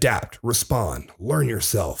 grow, adapt, respond, learn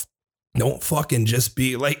yourself. Don't fucking just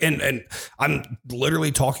be like, and I'm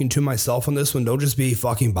literally talking to myself on this one. Don't just be a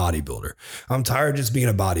fucking bodybuilder. I'm tired of just being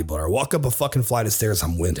a bodybuilder. I walk up a fucking flight of stairs.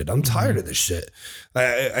 I'm winded. I'm tired of this shit.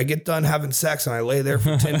 I get done having sex and I lay there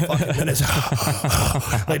for 10 fucking minutes.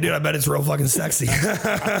 Like, dude, I bet it's real fucking sexy.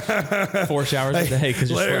 4 showers a day because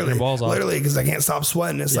you're sweating your balls off. Literally, because I can't stop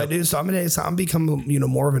sweating. It's like, dude, so I'm becoming,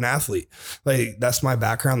 more of an athlete. Like, that's my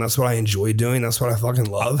background. That's what I enjoy doing. That's what I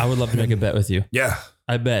fucking love. I would love to make a bet with you. Yeah.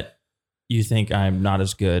 I bet you think I'm not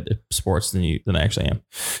as good at sports than I actually am?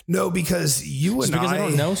 No, because I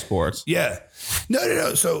don't know sports. Yeah.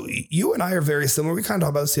 No. So you and I are very similar. We kind of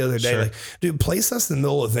talked about this the other day. Sure. Like, dude, place us in the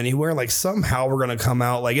middle of anywhere. Like somehow we're going to come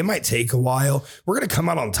out. Like it might take a while. We're going to come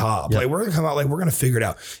out on top. Yep. Like we're going to come out. Like we're going to figure it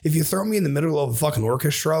out. If you throw me in the middle of a fucking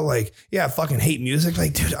orchestra, like, yeah, I fucking hate music.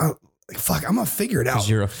 Like, dude, I'm going to figure it out. Because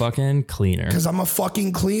you're a fucking cleaner. Because I'm a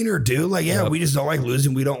fucking cleaner, dude. Like, yeah, we just don't like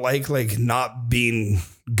losing. We don't like not being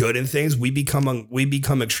good in things. We become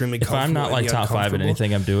extremely comfortable. If I'm not like top 5 in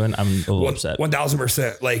anything I'm doing, I'm a little upset.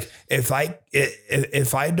 1000%. Like if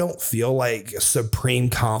I don't feel like supreme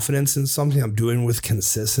confidence in something I'm doing with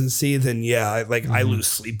consistency, then yeah, I lose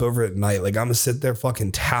sleep over it at night. Like I'm gonna sit there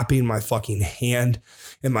fucking tapping my fucking hand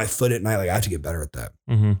and my foot at night. Like I have to get better at that.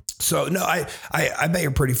 Mm-hmm. So no, I bet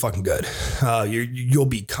you're pretty fucking good. You'll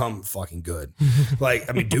become fucking good. Like,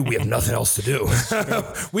 I mean, dude, we have nothing else to do.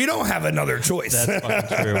 We don't have another choice. That's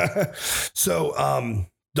fucking true. So,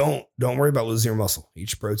 don't worry about losing your muscle.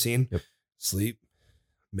 Eat your protein, sleep,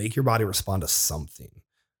 make your body respond to something.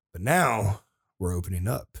 But now we're opening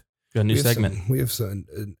up. Got a new segment. We have some.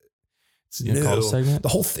 It's new. Call it a segment? The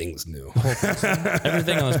whole thing's new.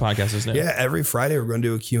 Everything on this podcast is new. Yeah, every Friday we're going to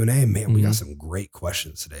do a Q&A. Man, we got some great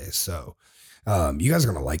questions today. So you guys are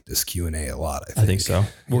going to like this Q&A a lot, I think. So.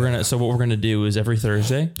 So what we're going to do is every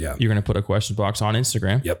Thursday, you're going to put a question box on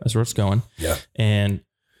Instagram. Yep. That's where it's going. Yeah. And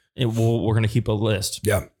we're going to keep a list.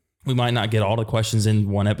 Yeah. We might not get all the questions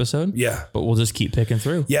in one episode. Yeah. But we'll just keep picking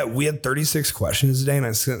through. Yeah. We had 36 questions today, and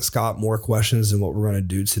I sent Scott more questions than what we're going to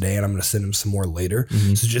do today. And I'm going to send him some more later.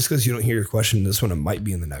 Mm-hmm. So just because you don't hear your question in this one, it might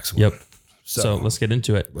be in the next one. Yep. So let's get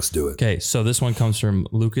into it. Let's do it. Okay. So this one comes from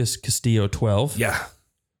Lucas Castillo 12. Yeah.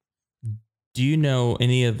 Do you know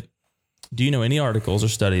any articles or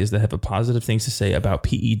studies that have a positive things to say about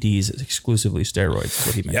PEDs, exclusively steroids? Is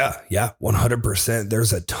what he meant. Yeah, 100%.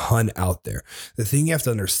 There's a ton out there. The thing you have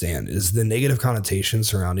to understand is the negative connotation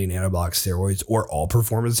surrounding anabolic steroids or all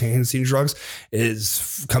performance enhancing drugs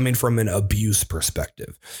is coming from an abuse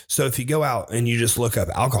perspective. So if you go out and you just look up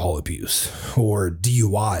alcohol abuse or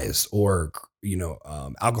DUIs or,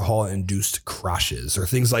 alcohol induced crashes or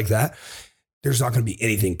things like that, there's not going to be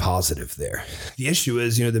anything positive there. The issue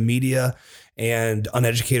is, the media and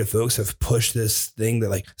uneducated folks have pushed this thing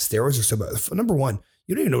that like steroids are so bad. Number one,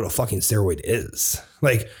 you don't even know what a fucking steroid is.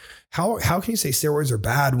 Like how can you say steroids are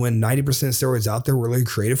bad when 90% of steroids out there were really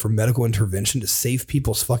created for medical intervention to save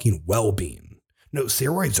people's fucking well-being? No,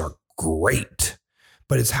 steroids are great,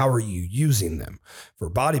 but it's how are you using them for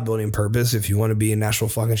bodybuilding purpose? If you want to be a national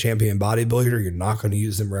fucking champion bodybuilder, you're not going to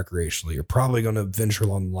use them recreationally. You're probably going to venture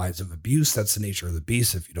along the lines of abuse. That's the nature of the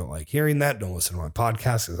beast. If you don't like hearing that, don't listen to my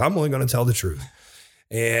podcast because I'm only going to tell the truth.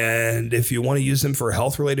 And if you want to use them for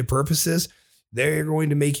health related purposes, they're going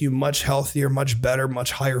to make you much healthier, much better,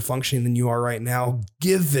 much higher functioning than you are right now,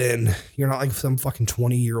 given you're not like some fucking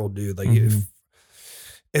 20-year-old dude. Like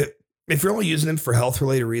if you're only using them for health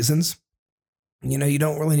related reasons, you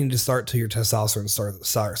don't really need to start till your testosterone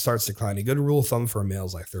starts declining. Good rule of thumb for a male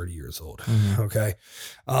is like 30 years old. Mm-hmm. Okay.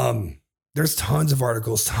 There's tons of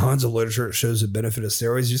articles, tons of literature that shows the benefit of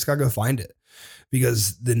steroids. You just got to go find it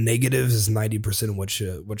because the negative is 90% of what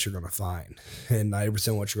you're going to find. And 90%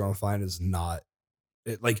 of what you're going to find is not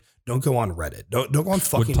it. Like, don't go on Reddit. Don't go on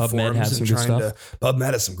fucking forums and trying to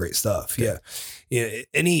PubMed has some great stuff. Okay. Yeah.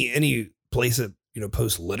 Any place that,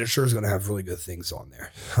 post literature is going to have really good things on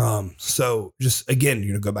there. So just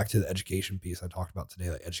again, go back to the education piece I talked about today,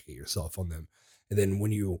 like educate yourself on them. And then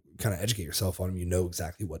when you kind of educate yourself on them, you know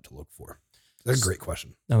exactly what to look for. That's a great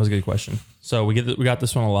question. That was a good question. So we got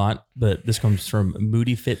this one a lot, but this comes from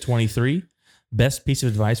Moody Fit 23. Best piece of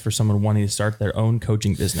advice for someone wanting to start their own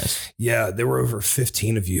coaching business. Yeah, there were over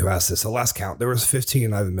 15 of you who asked this. The last count, there was 15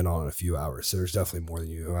 and I haven't been on in a few hours. So there's definitely more than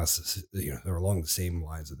you who asked this. They're along the same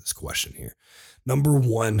lines of this question here. Number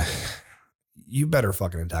one, you better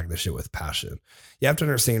fucking attack this shit with passion. You have to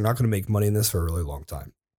understand you're not going to make money in this for a really long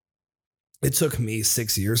time. It took me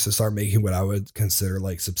 6 years to start making what I would consider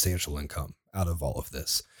like substantial income out of all of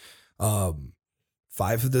this.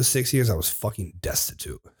 5 of those 6 years, I was fucking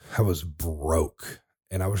destitute. I was broke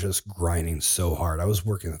and I was just grinding so hard. I was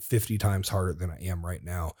working 50 times harder than I am right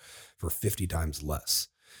now for 50 times less.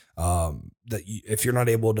 If you're not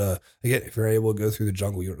able to go through the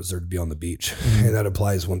jungle, you don't deserve to be on the beach. Mm-hmm. And that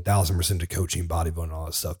applies 1000% to coaching, bodybuilding, and all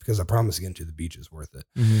that stuff, because I promise getting to the beach is worth it.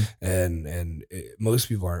 Mm-hmm. Most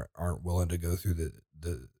people aren't willing to go through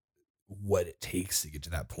the what it takes to get to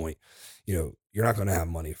that point. You're not going to have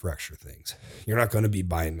money for extra things. You're not going to be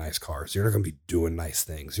buying nice cars. You're not going to be doing nice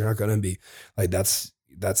things. You're not going to be like, that's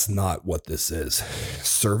not what this is.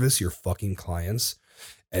 Service your fucking clients,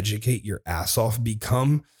 educate your ass off,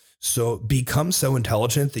 become So become so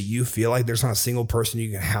intelligent that you feel like there's not a single person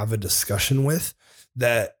you can have a discussion with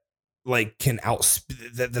that like can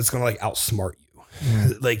that's going to like outsmart you.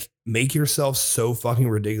 Like make yourself so fucking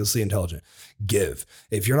ridiculously intelligent.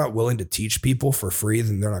 If you're not willing to teach people for free,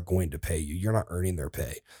 then they're not going to pay you. You're not earning their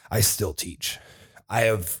pay. I still teach. I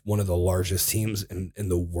have one of the largest teams in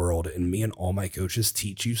the world, and me and all my coaches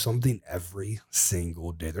teach you something every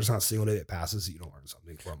single day. There's not a single day that passes that you don't learn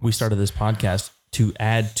something from us. We started this podcast to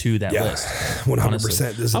add to that list.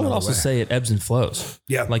 100%. I would also say it ebbs and flows.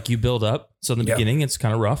 Yeah. Like you build up. So in the beginning, it's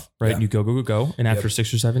kind of rough, right? Yeah. And you go. And after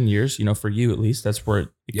 6 or 7 years, for you at least, that's where it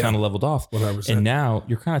kind of leveled off. 100%. And now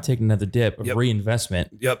you're kind of taking another dip of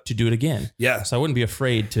reinvestment to do it again. Yeah. So I wouldn't be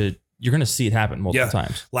afraid you're going to see it happen multiple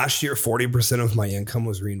times. Last year, 40% of my income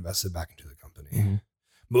was reinvested back into the company. Mm-hmm.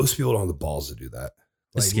 Most people don't have the balls to do that.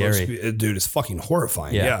 It's scary. Dude, it's fucking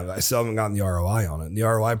horrifying. Yeah. I still haven't gotten the ROI on it. And the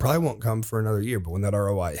ROI probably won't come for another year, but when that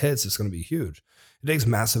ROI hits, it's going to be huge. It takes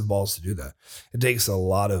massive balls to do that. It takes a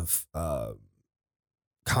lot of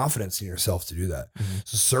confidence in yourself to do that. Mm-hmm.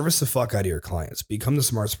 So service the fuck out of your clients. Become the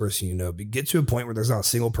smartest person you know. Get to a point where there's not a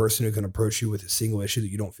single person who can approach you with a single issue that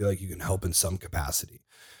you don't feel like you can help in some capacity.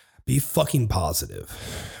 Be fucking positive.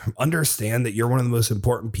 Understand that you're one of the most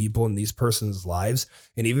important people in these person's lives.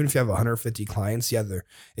 And even if you have 150 clients,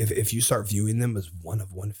 if you start viewing them as one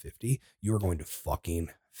of 150, you are going to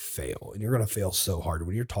fucking fail. And you're going to fail so hard.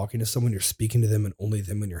 When you're talking to someone, you're speaking to them and only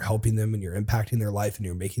them, and you're helping them and you're impacting their life and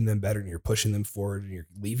you're making them better and you're pushing them forward and you're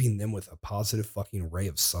leaving them with a positive fucking ray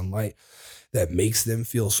of sunlight that makes them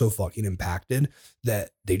feel so fucking impacted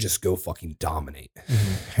that they just go fucking dominate.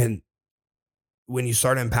 Mm-hmm. And when you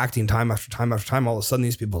start impacting time after time after time, all of a sudden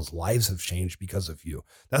these people's lives have changed because of you.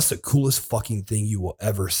 That's the coolest fucking thing you will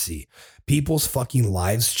ever see. People's fucking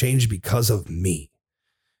lives change because of me.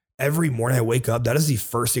 Every morning I wake up, that is the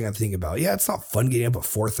first thing I think about. Yeah, it's not fun getting up at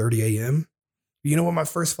 4:30 a.m. You know what my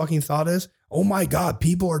first fucking thought is? Oh my God,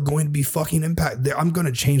 people are going to be fucking impacted. I'm going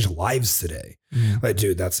to change lives today. Like,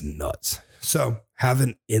 dude, that's nuts. So have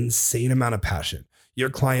an insane amount of passion. Your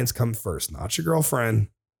clients come first, not your girlfriend.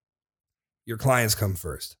 Your clients come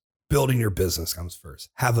first. Building your business comes first.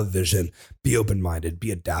 Have a vision. Be open-minded. Be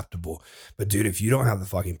adaptable. But dude, if you don't have the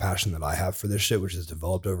fucking passion that I have for this shit, which is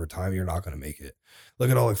developed over time, you're not going to make it. Look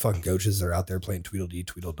at all the fucking coaches that are out there playing Tweedledee,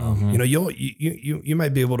 Tweedledum. Mm-hmm. You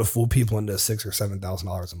might be able to fool people into $6,000 or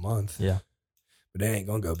 $7,000 a month. Yeah. But they ain't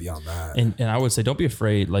going to go beyond that. And I would say, don't be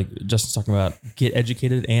afraid. Like Justin's talking about, get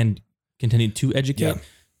educated and continue to educate. Yeah.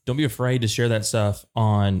 Don't be afraid to share that stuff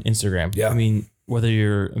on Instagram. Yeah. I mean, whether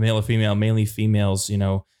you're a male or female, mainly females,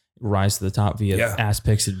 rise to the top via ass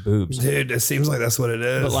pics and boobs. Dude, it seems like that's what it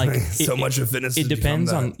is. But like so much of fitness. It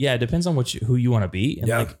depends on, it depends on who you want to be. And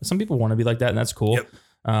like some people want to be like that, and that's cool.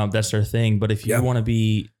 Yep. That's their thing. But if you want to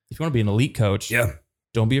be, an elite coach,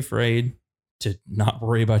 don't be afraid to not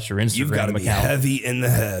worry about your Instagram account. You've got to be heavy in the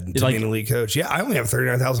head to be an elite coach. Yeah, I only have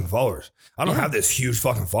 39,000 followers. I don't have this huge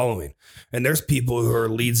fucking following. And there's people who are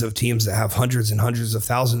leads of teams that have hundreds and hundreds of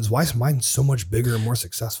thousands. Why is mine so much bigger and more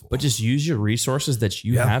successful? But just use your resources that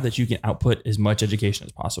you have that you can output as much education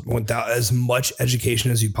as possible. Without as much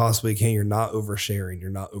education as you possibly can. You're not oversharing.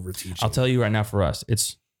 You're not overteaching. I'll tell you right now, for us,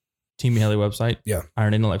 it's Team Haley website. Yeah.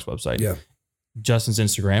 Iron Intellect's website. Yeah. Justin's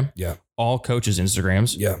Instagram. Yeah. All coaches'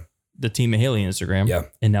 Instagrams. Yeah. The Team Haley Instagram. Yeah.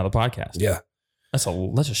 And now the podcast. Yeah. That's a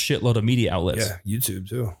shitload of media outlets. Yeah. YouTube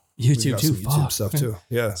too. YouTube too. YouTube stuff too.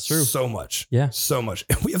 Yeah. It's true. So much. Yeah. So much.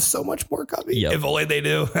 And we have so much more coming. Yep. If only they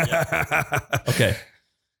do. Okay.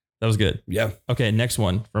 That was good. Yeah. Okay. Next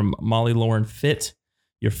one from Molly Lauren Fit.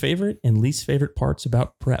 Your favorite and least favorite parts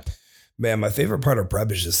about prep? Man, my favorite part of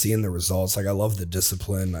prep is just seeing the results. Like I love the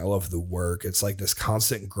discipline. I love the work. It's like this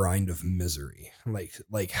constant grind of misery.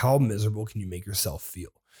 Like how miserable can you make yourself feel?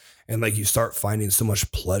 And like you start finding so much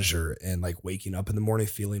pleasure in like waking up in the morning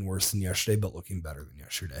feeling worse than yesterday, but looking better than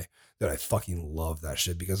yesterday. That I fucking love that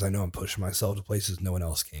shit because I know I'm pushing myself to places no one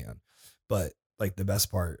else can. But like the best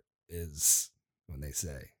part is when they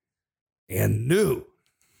say, and new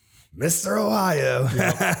Mr. Ohio.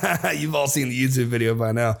 Yep. You've all seen the YouTube video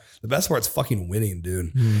by now. The best part's fucking winning,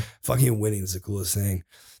 dude. Fucking winning is the coolest thing.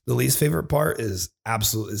 The least favorite part is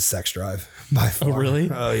sex drive by far. Oh, really?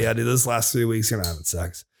 Oh yeah, dude. This last 3 weeks, you're not having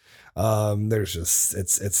sex. There's just,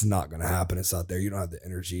 it's not going to happen. It's not there. You don't have the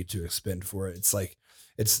energy to expend for it. It's like,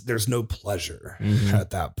 there's no pleasure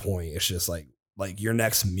at that point. It's just like your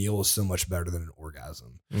next meal is so much better than an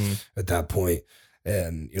orgasm at that point.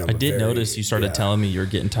 And, I did notice you started telling me you're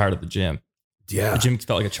getting tired of the gym. Yeah. The gym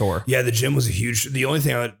felt like a chore. Yeah, the gym was the only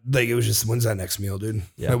thing it was just, when's that next meal, dude?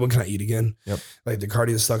 Yeah. Like, when can I eat again? Yep. Like, the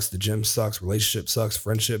cardio sucks, the gym sucks, relationship sucks,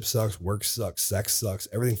 friendship sucks, work sucks, sex sucks,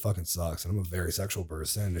 everything fucking sucks. And I'm a very sexual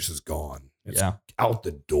person. It's just gone. It's out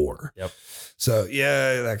the door. Yep. So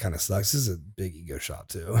yeah, that kind of sucks. This is a big ego shot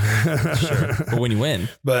too. Sure. But when you win.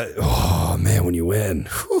 But oh man, when you win,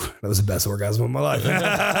 whew, that was the best orgasm of my life.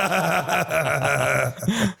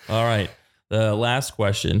 All right. The last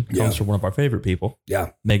question comes from one of our favorite people. Yeah.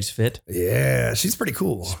 Meg's Fit. Yeah. She's pretty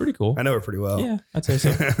cool. She's pretty cool. I know her pretty well. Yeah, I'd say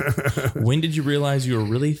so. When did you realize you were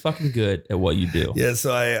really fucking good at what you do? Yeah.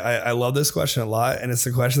 So I love this question a lot. And it's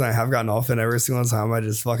a question I have gotten often. Every single time I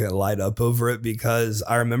just fucking light up over it, because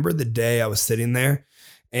I remember the day I was sitting there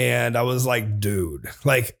and I was like, dude,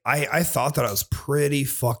 like I thought that I was pretty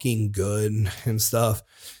fucking good and stuff.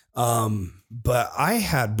 But I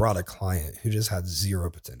had brought a client who just had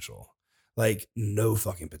zero potential. Like no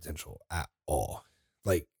fucking potential at all.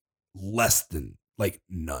 Like less than, like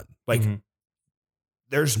none. Like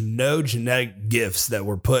there's no genetic gifts that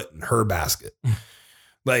were put in her basket.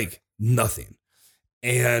 Like nothing.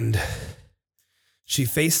 And she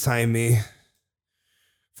FaceTimed me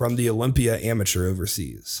from the Olympia amateur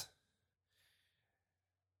overseas,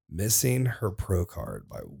 missing her pro card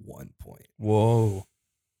by 1 point. Whoa.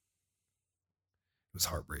 It was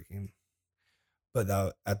heartbreaking. But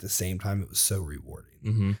that, at the same time, it was so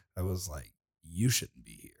rewarding. I was like, you shouldn't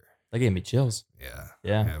be here. That gave me chills.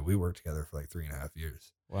 Yeah. We worked together for like 3.5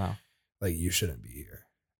 years. Wow. Like, you shouldn't be here.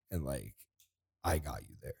 And like, I got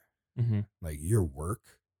you there. Like, your work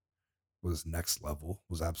was next level,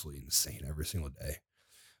 was absolutely insane every single day.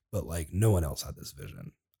 But like, no one else had this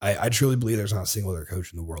vision. I truly believe there's not a single other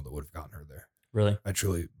coach in the world that would have gotten her there. Really? I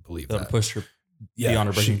truly believe that. That Pushed her beyond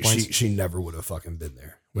her breaking points. She never would have fucking been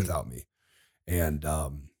there without me. And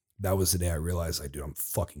that was the day I realized, like, dude, I'm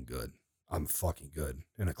fucking good. I'm fucking good.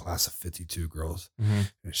 In a class of 52 girls.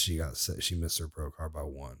 And she missed her pro card by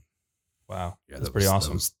 1. Wow. Yeah, that's pretty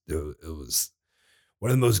awesome. It was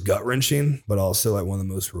one of the most gut wrenching, but also like one of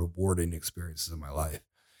the most rewarding experiences of my life.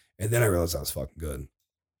 And then I realized I was fucking good.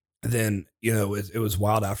 And then, you know, it was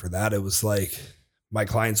wild after that. It was like my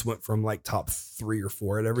clients went from like top 3 or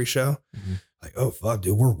 4 at every show. Like, oh, fuck,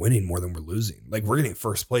 dude, we're winning more than we're losing. Like, we're getting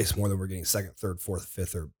first place more than we're getting second, third, fourth,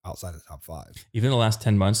 fifth, or outside of the top 5. Even the last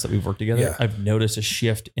 10 months that we've worked together, I've noticed a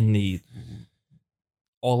shift in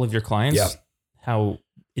all of your clients, how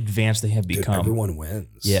advanced they have become. Dude, everyone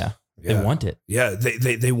wins. Yeah. They want it. Yeah.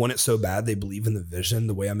 They want it so bad. They believe in the vision,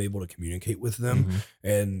 the way I'm able to communicate with them.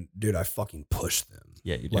 And dude, I fucking push them.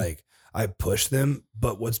 Yeah, you do. Like, I push them.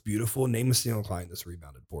 But what's beautiful, name a single client that's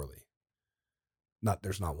rebounded poorly.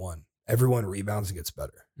 There's not one. Everyone rebounds and gets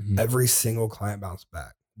better. Every single client bounced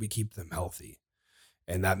back. We keep them healthy.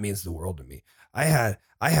 And that means the world to me. I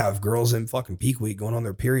have girls in fucking peak week going on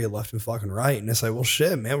their period left and fucking right. And it's like, well,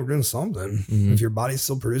 shit, man, we're doing something. If your body's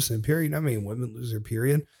still producing a period, you know how many women lose their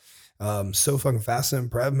period so fucking fast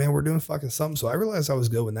and prep, man, we're doing fucking something. So I realized I was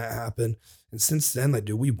good when that happened. And since then, like,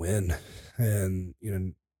 dude, we win. And, you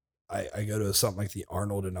know, I go to something like the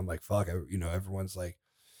Arnold and I'm like, fuck, everyone's like,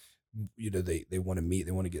 you know, they want to meet,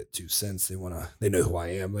 they want to get 2 cents. They know who I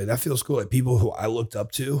am. Like, that feels cool. Like, people who I looked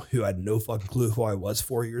up to, who had no fucking clue who I was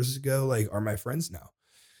 4 years ago, like, are my friends now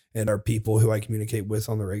and are people who I communicate with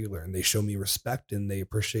on the regular, and they show me respect and they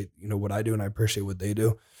appreciate, you know, what I do. And I appreciate what they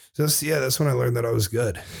do. So that's when I learned that I was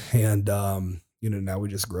good. And, you know, now we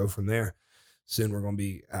just grow from there. Soon we're going to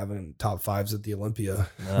be having top 5s at the Olympia.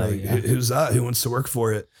 Who's that? Who wants to work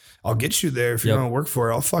for it? I'll get you there. If you're going to work for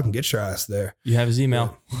it, I'll fucking get your ass there. You have his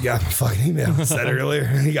email. You got my fucking email. I said it earlier.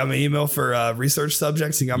 You got my email for research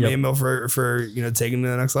subjects. You got my email for, you know, taking to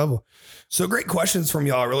the next level. So great questions from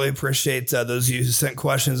y'all. I really appreciate those of you who sent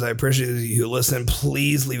questions. I appreciate you who listen.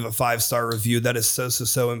 Please leave a 5-star review. That is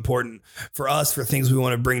so important for us, for things we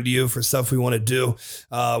want to bring to you, for stuff we want to do.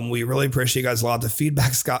 We really appreciate you guys a lot. The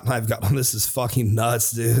feedback Scott and I have got on this is fucking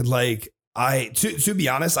nuts, dude. Like, to be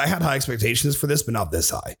honest, I had high expectations for this, but not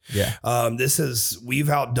this high. Yeah. We've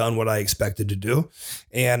outdone what I expected to do.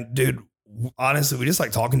 And dude, honestly, we just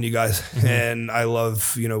like talking to you guys, and I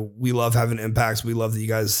love, you know, we love having impacts. We love that you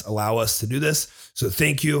guys allow us to do this. So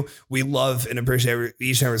thank you. We love and appreciate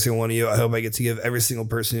each and every single one of you. I hope I get to give every single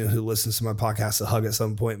person who listens to my podcast a hug at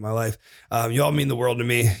some point in my life. Y'all mean the world to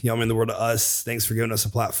me. Y'all mean the world to us. Thanks for giving us a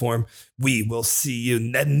platform. We will see you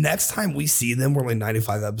next time we see them. We're only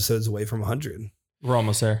 95 episodes away from 100. We're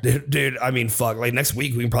almost there. Dude, I mean, fuck, like next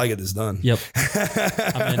week, we can probably get this done. Yep.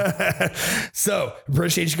 I'm in. So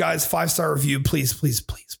appreciate you guys. 5-star review. Please.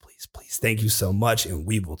 Thank you so much. And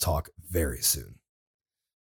we will talk very soon.